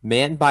one.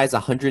 Man buys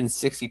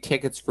 160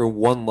 tickets for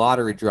one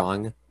lottery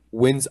drawing,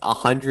 wins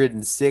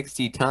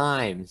 160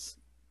 times.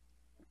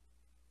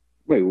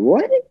 Wait,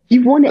 what? He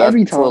won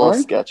every That's a little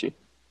time? sketchy.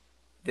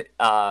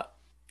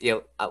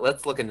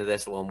 Let's look into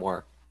this a little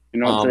more. You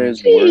know what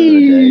today's Jeez. word of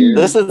the day is?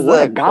 This is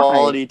What a the guy.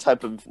 quality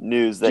type of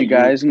news Do that you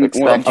guys, you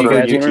expect do you from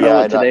guys want to know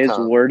what today's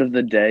UTI.com. word of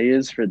the day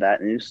is for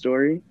that news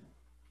story?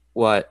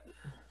 What?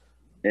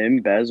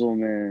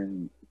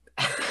 Embezzlement.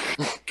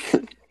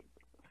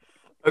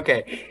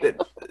 Okay,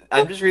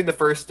 I'm just reading the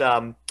first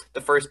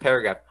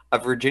paragraph. A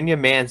Virginia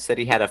man said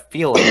he had a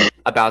feeling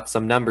about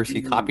some numbers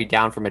he copied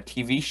down from a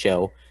TV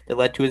show that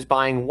led to his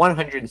buying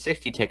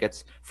 160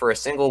 tickets for a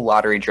single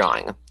lottery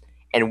drawing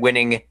and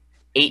winning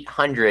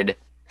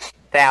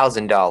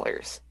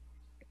 $800,000.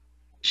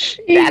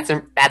 That's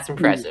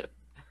impressive.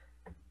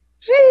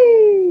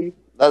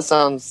 That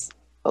sounds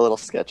a little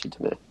sketchy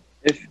to me.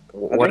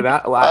 What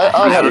about?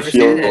 I had a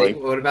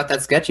feeling. What about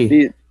that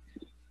sketchy?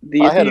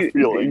 The I had a issue-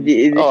 feeling.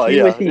 The issue Oh,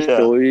 yeah, with these yeah.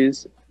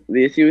 stories,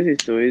 the issue with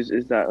these stories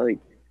is that like,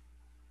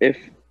 if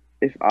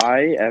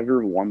I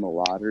ever won the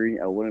lottery,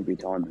 I wouldn't be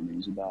telling the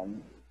news about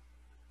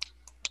it.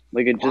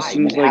 Like it just Why?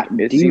 seems like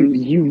it Do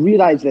seems. you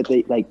realize that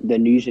the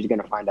news is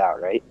gonna find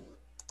out, right?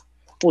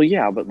 Well,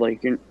 yeah, but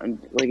like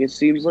it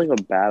seems like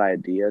a bad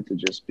idea to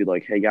just be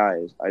like, hey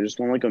guys, I just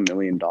won like $1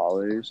 million.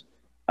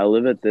 I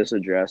live at this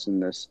address in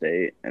this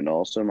state, and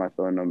also my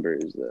phone number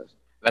is this.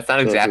 That's not So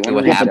if you exactly wanna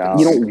what reach happened. out-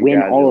 You don't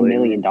win all $1 Congratulations.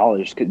 million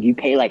because you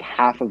pay like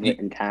half of it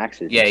in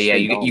taxes. Yeah, It's yeah. so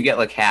You dumb. get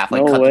like half,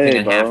 like No cut the way, thing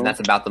in half, bro. and that's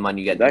about the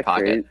money you get in your That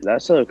pocket. crazy?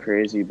 That's so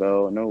crazy,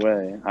 Bo. No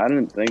way. I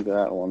didn't think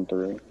that one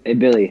through. Hey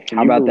Billy, Can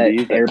how you about that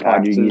believe that AirPod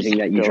taxes you're using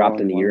that you go dropped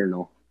in the on?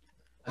 urinal?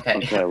 Okay.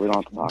 Okay, we don't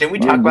have to talk. Didn't we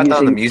about talk it. about that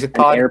on the Using music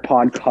an pod?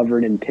 AirPod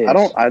covered in piss.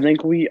 I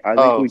think we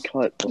Oh,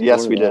 cut. Before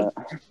yes, we did.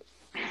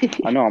 that.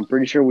 I know. I'm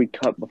pretty sure we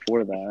cut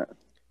before that.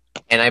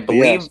 And I But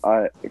believe, yes,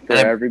 for and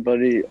I-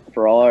 everybody,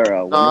 for all our.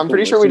 No, I'm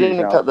pretty sure we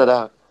didn't cut that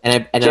out.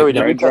 and Joey,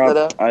 no, did we cut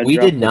that out? We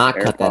did not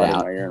cut that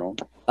out. My urinal.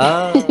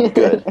 Oh,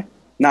 Good.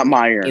 Not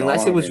my urinal.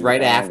 Unless it was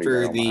right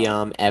after the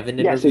Evan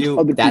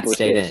interview, that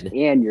stayed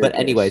in. But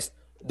anyways,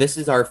 this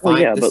is our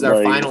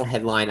final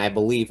headline, I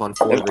believe, on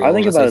For Real. I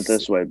think about it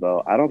this way,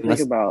 Bo. I don't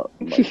think about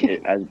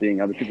it as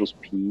being other people's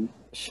pee.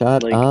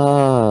 Shut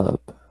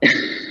up.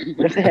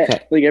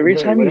 Like every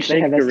time you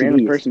shake a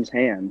random person's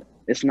hand,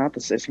 it's not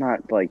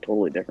like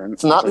totally different.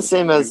 It's not the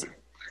same as.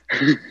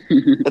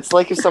 It's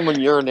like if someone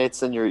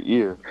urinates in your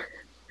ear.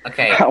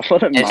 Okay, and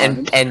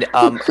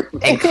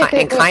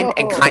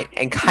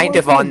kind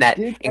of on that,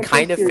 and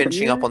kind of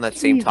finishing up on that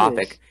same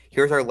topic.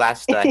 Here's our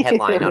last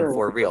headline on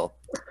For Real.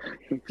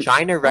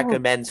 China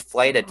recommends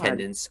flight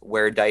attendants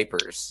wear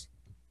diapers.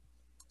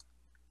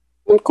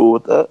 I'm cool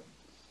with that.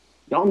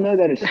 Y'all know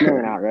that it's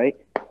snowing out, right?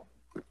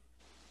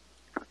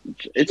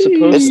 It's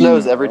supposed. It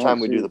snows every time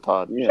we do the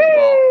pod. Yeah.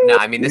 Well, no,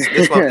 I mean this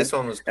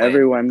one was planned.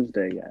 Every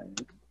Wednesday, guys.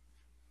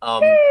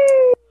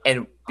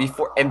 And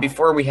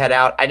before we head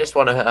out, I just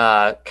want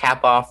to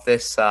cap off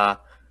this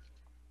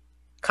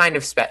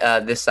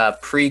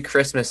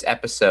pre-Christmas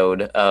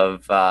episode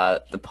of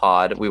the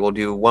pod. We will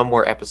do one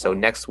more episode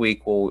next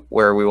week,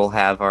 where we will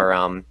have our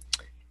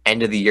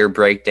end of the year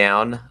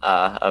breakdown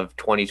of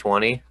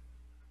 2020.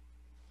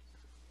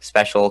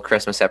 Special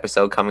Christmas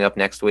episode coming up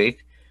next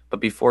week.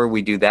 But before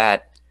we do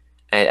that,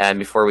 and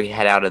before we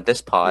head out of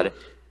this pod,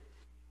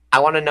 I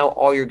want to know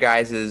all your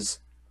guys'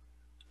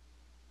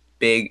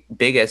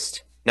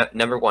 biggest.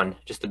 Number one,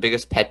 just the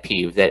biggest pet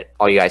peeve that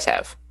all you guys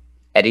have.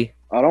 Eddie?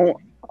 I don't.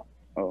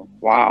 Oh,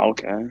 wow,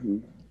 okay.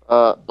 I'm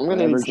going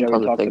to need some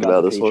time to think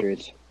about this one.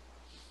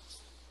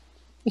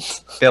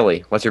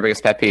 Billy, what's your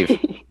biggest pet peeve?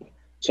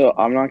 So,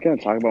 I'm not going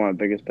to talk about my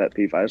biggest pet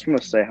peeve. I just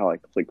want to say how I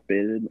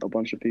clickbaited a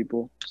bunch of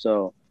people.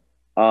 So,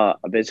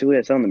 basically,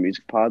 I said on the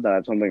music pod that I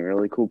have something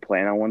really cool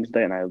planned on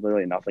Wednesday, and I had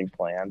literally nothing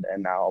planned.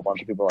 And now a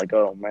bunch of people are like,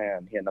 oh,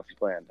 man, he had nothing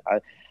planned.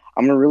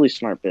 I'm a really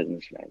smart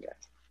businessman,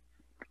 guys.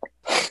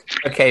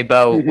 Okay,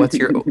 Bo, what's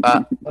your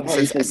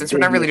since we're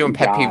not really doing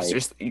pet peeves,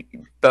 just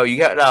Bo, you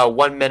got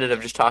 1 minute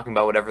of just talking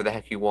about whatever the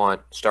heck you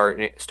want.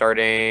 Starting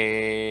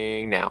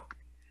now.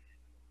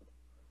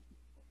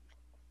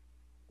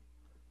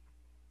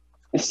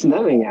 It's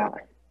snowing out.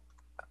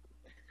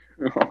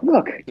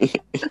 Look,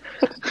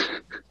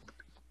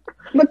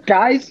 look,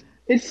 guys,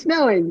 it's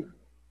snowing.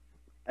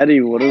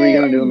 Eddie, what are we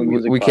gonna do in the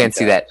music? We can't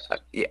see that.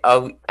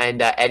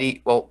 And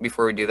Eddie. Well,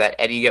 before we do that,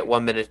 Eddie, you get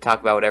 1 minute to talk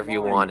about whatever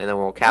you want, and then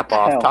we'll cap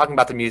off talking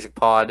about the music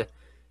pod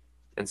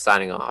and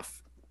signing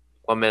off.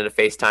 1 minute of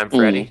FaceTime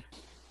for Eddie.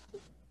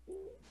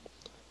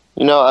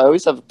 You know, I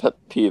always have a pet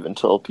peeve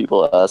until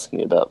people ask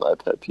me about my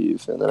pet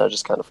peeve, and then I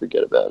just kind of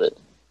forget about it.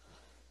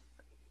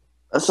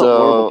 That's a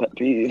horrible pet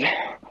peeve.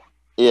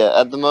 Yeah,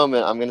 at the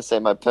moment, I'm gonna say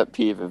my pet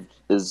peeve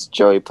is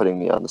Joey putting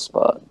me on the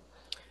spot.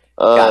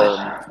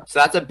 So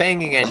that's a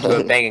banging end to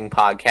a banging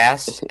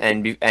podcast.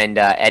 And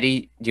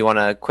Eddie, do you want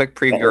a quick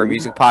preview of our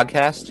music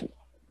podcast?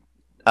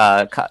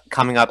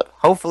 Coming up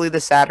hopefully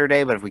this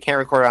Saturday, but if we can't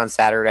record it on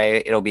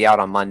Saturday, it'll be out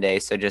on Monday.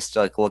 So just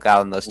look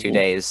out in those 2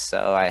 days.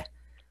 So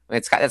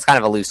it's kind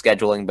of a loose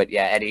scheduling, but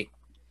yeah, Eddie,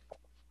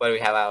 what do we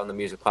have out on the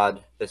music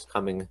pod this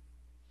coming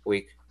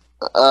week?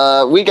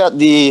 We got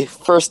the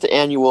first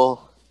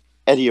annual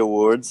Eddie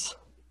Awards,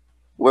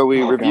 where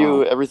we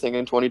review everything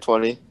in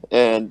 2020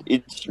 and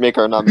each make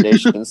our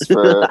nominations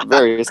for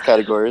various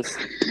categories,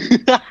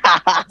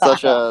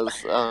 such as,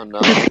 oh no.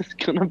 It's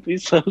going to be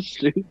so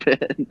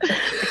stupid.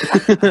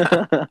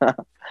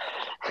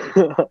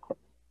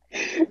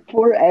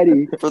 Poor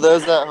Eddie. For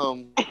those at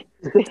home.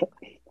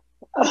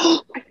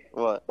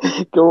 What?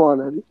 Go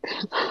on, Eddie.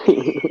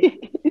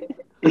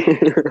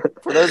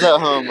 For those at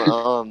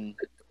home,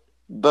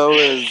 Bo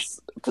is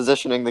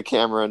positioning the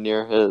camera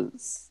near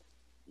his...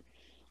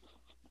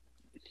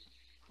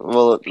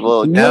 Well,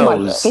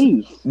 nose.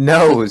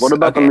 What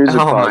about the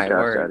music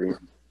podcast, Eddie?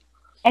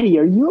 Eddie,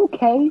 are you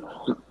okay?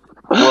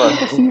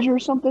 What? A seizure or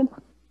something?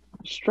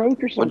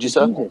 Stroke or something? What'd you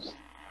say? Jesus.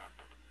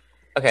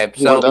 Okay,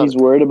 so he's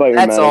worried about your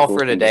that's all for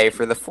condition. today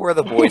for the For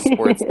the Boys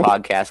Sports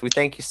podcast. We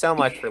thank you so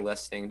much for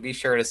listening. Be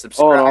sure to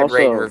subscribe,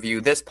 rate, and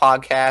review this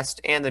podcast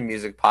and the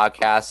music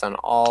podcast on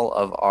all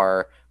of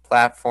our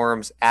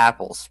platforms: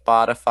 Apple,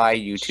 Spotify,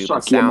 YouTube,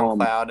 and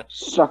SoundCloud.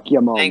 Suck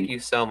your mom. Thank you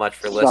so much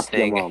for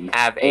listening.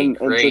 Have a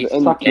great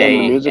the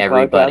day, music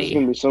everybody. Podcast is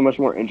going to be so much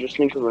more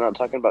interesting because we're not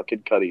talking about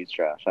Kid Cudi's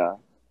trash, huh?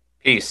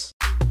 Peace.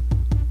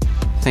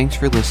 Thanks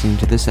for listening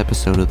to this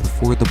episode of the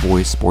For the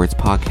Boys Sports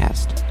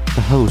Podcast.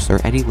 The hosts are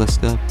Eddie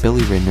Liska,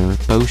 Billy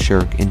Ridner, Bo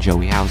Shirk, and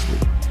Joey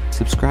Housley.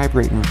 Subscribe,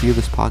 rate, and review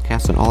this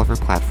podcast on all of our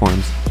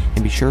platforms,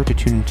 and be sure to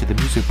tune into the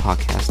music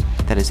podcast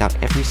that is out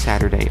every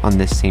Saturday on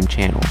this same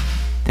channel.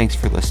 Thanks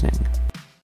for listening.